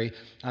fiduciary.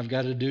 I've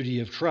got a duty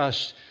of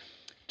trust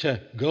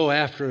to go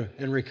after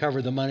and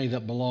recover the money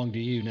that belonged to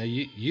you. Now,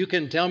 you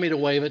can tell me to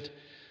waive it,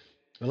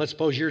 but let's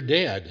suppose you're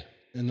dead.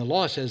 And the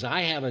law says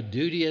I have a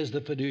duty as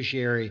the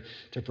fiduciary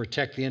to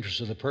protect the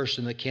interests of the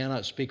person that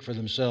cannot speak for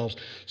themselves.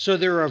 So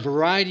there are a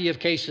variety of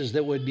cases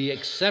that would be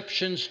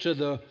exceptions to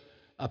the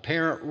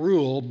apparent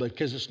rule,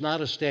 because it's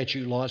not a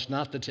statute law. It's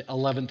not the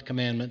 11th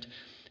commandment,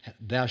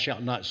 thou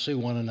shalt not sue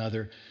one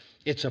another.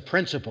 It's a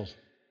principle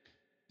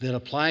that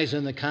applies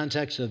in the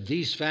context of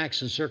these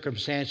facts and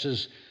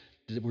circumstances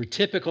that were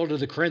typical to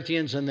the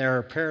Corinthians, and there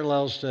are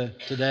parallels to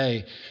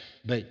today.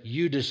 But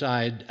you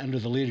decide, under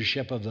the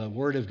leadership of the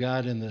Word of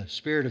God and the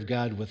Spirit of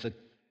God, with the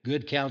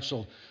good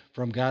counsel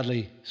from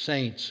godly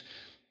saints,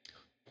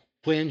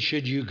 when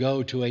should you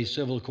go to a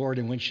civil court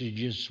and when should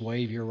you just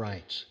waive your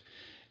rights?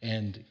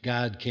 And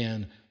God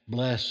can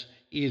bless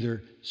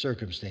either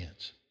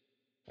circumstance.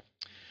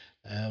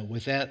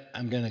 With that,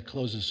 I'm going to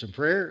close with some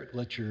prayer.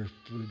 Let your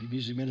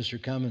music minister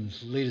come and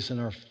lead us in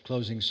our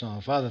closing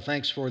song. Father,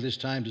 thanks for this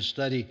time to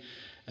study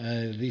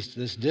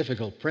this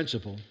difficult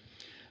principle.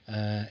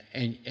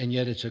 And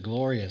yet it's a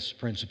glorious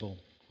principle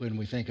when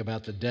we think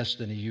about the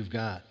destiny you've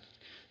got,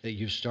 that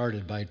you've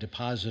started by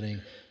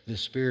depositing the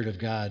Spirit of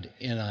God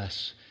in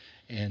us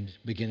and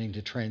beginning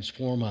to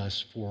transform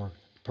us for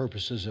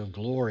purposes of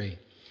glory,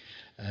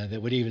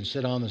 that would even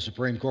sit on the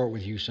Supreme Court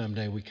with you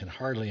someday. We can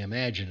hardly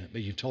imagine it,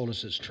 but you told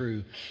us it's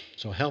true.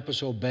 So help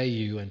us obey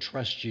you and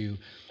trust you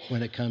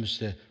when it comes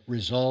to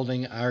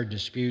resolving our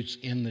disputes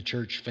in the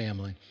church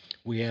family.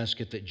 We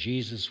ask it that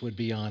Jesus would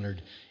be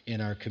honored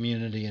in our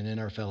community and in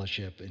our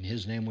fellowship. In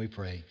his name we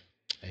pray.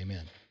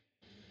 Amen.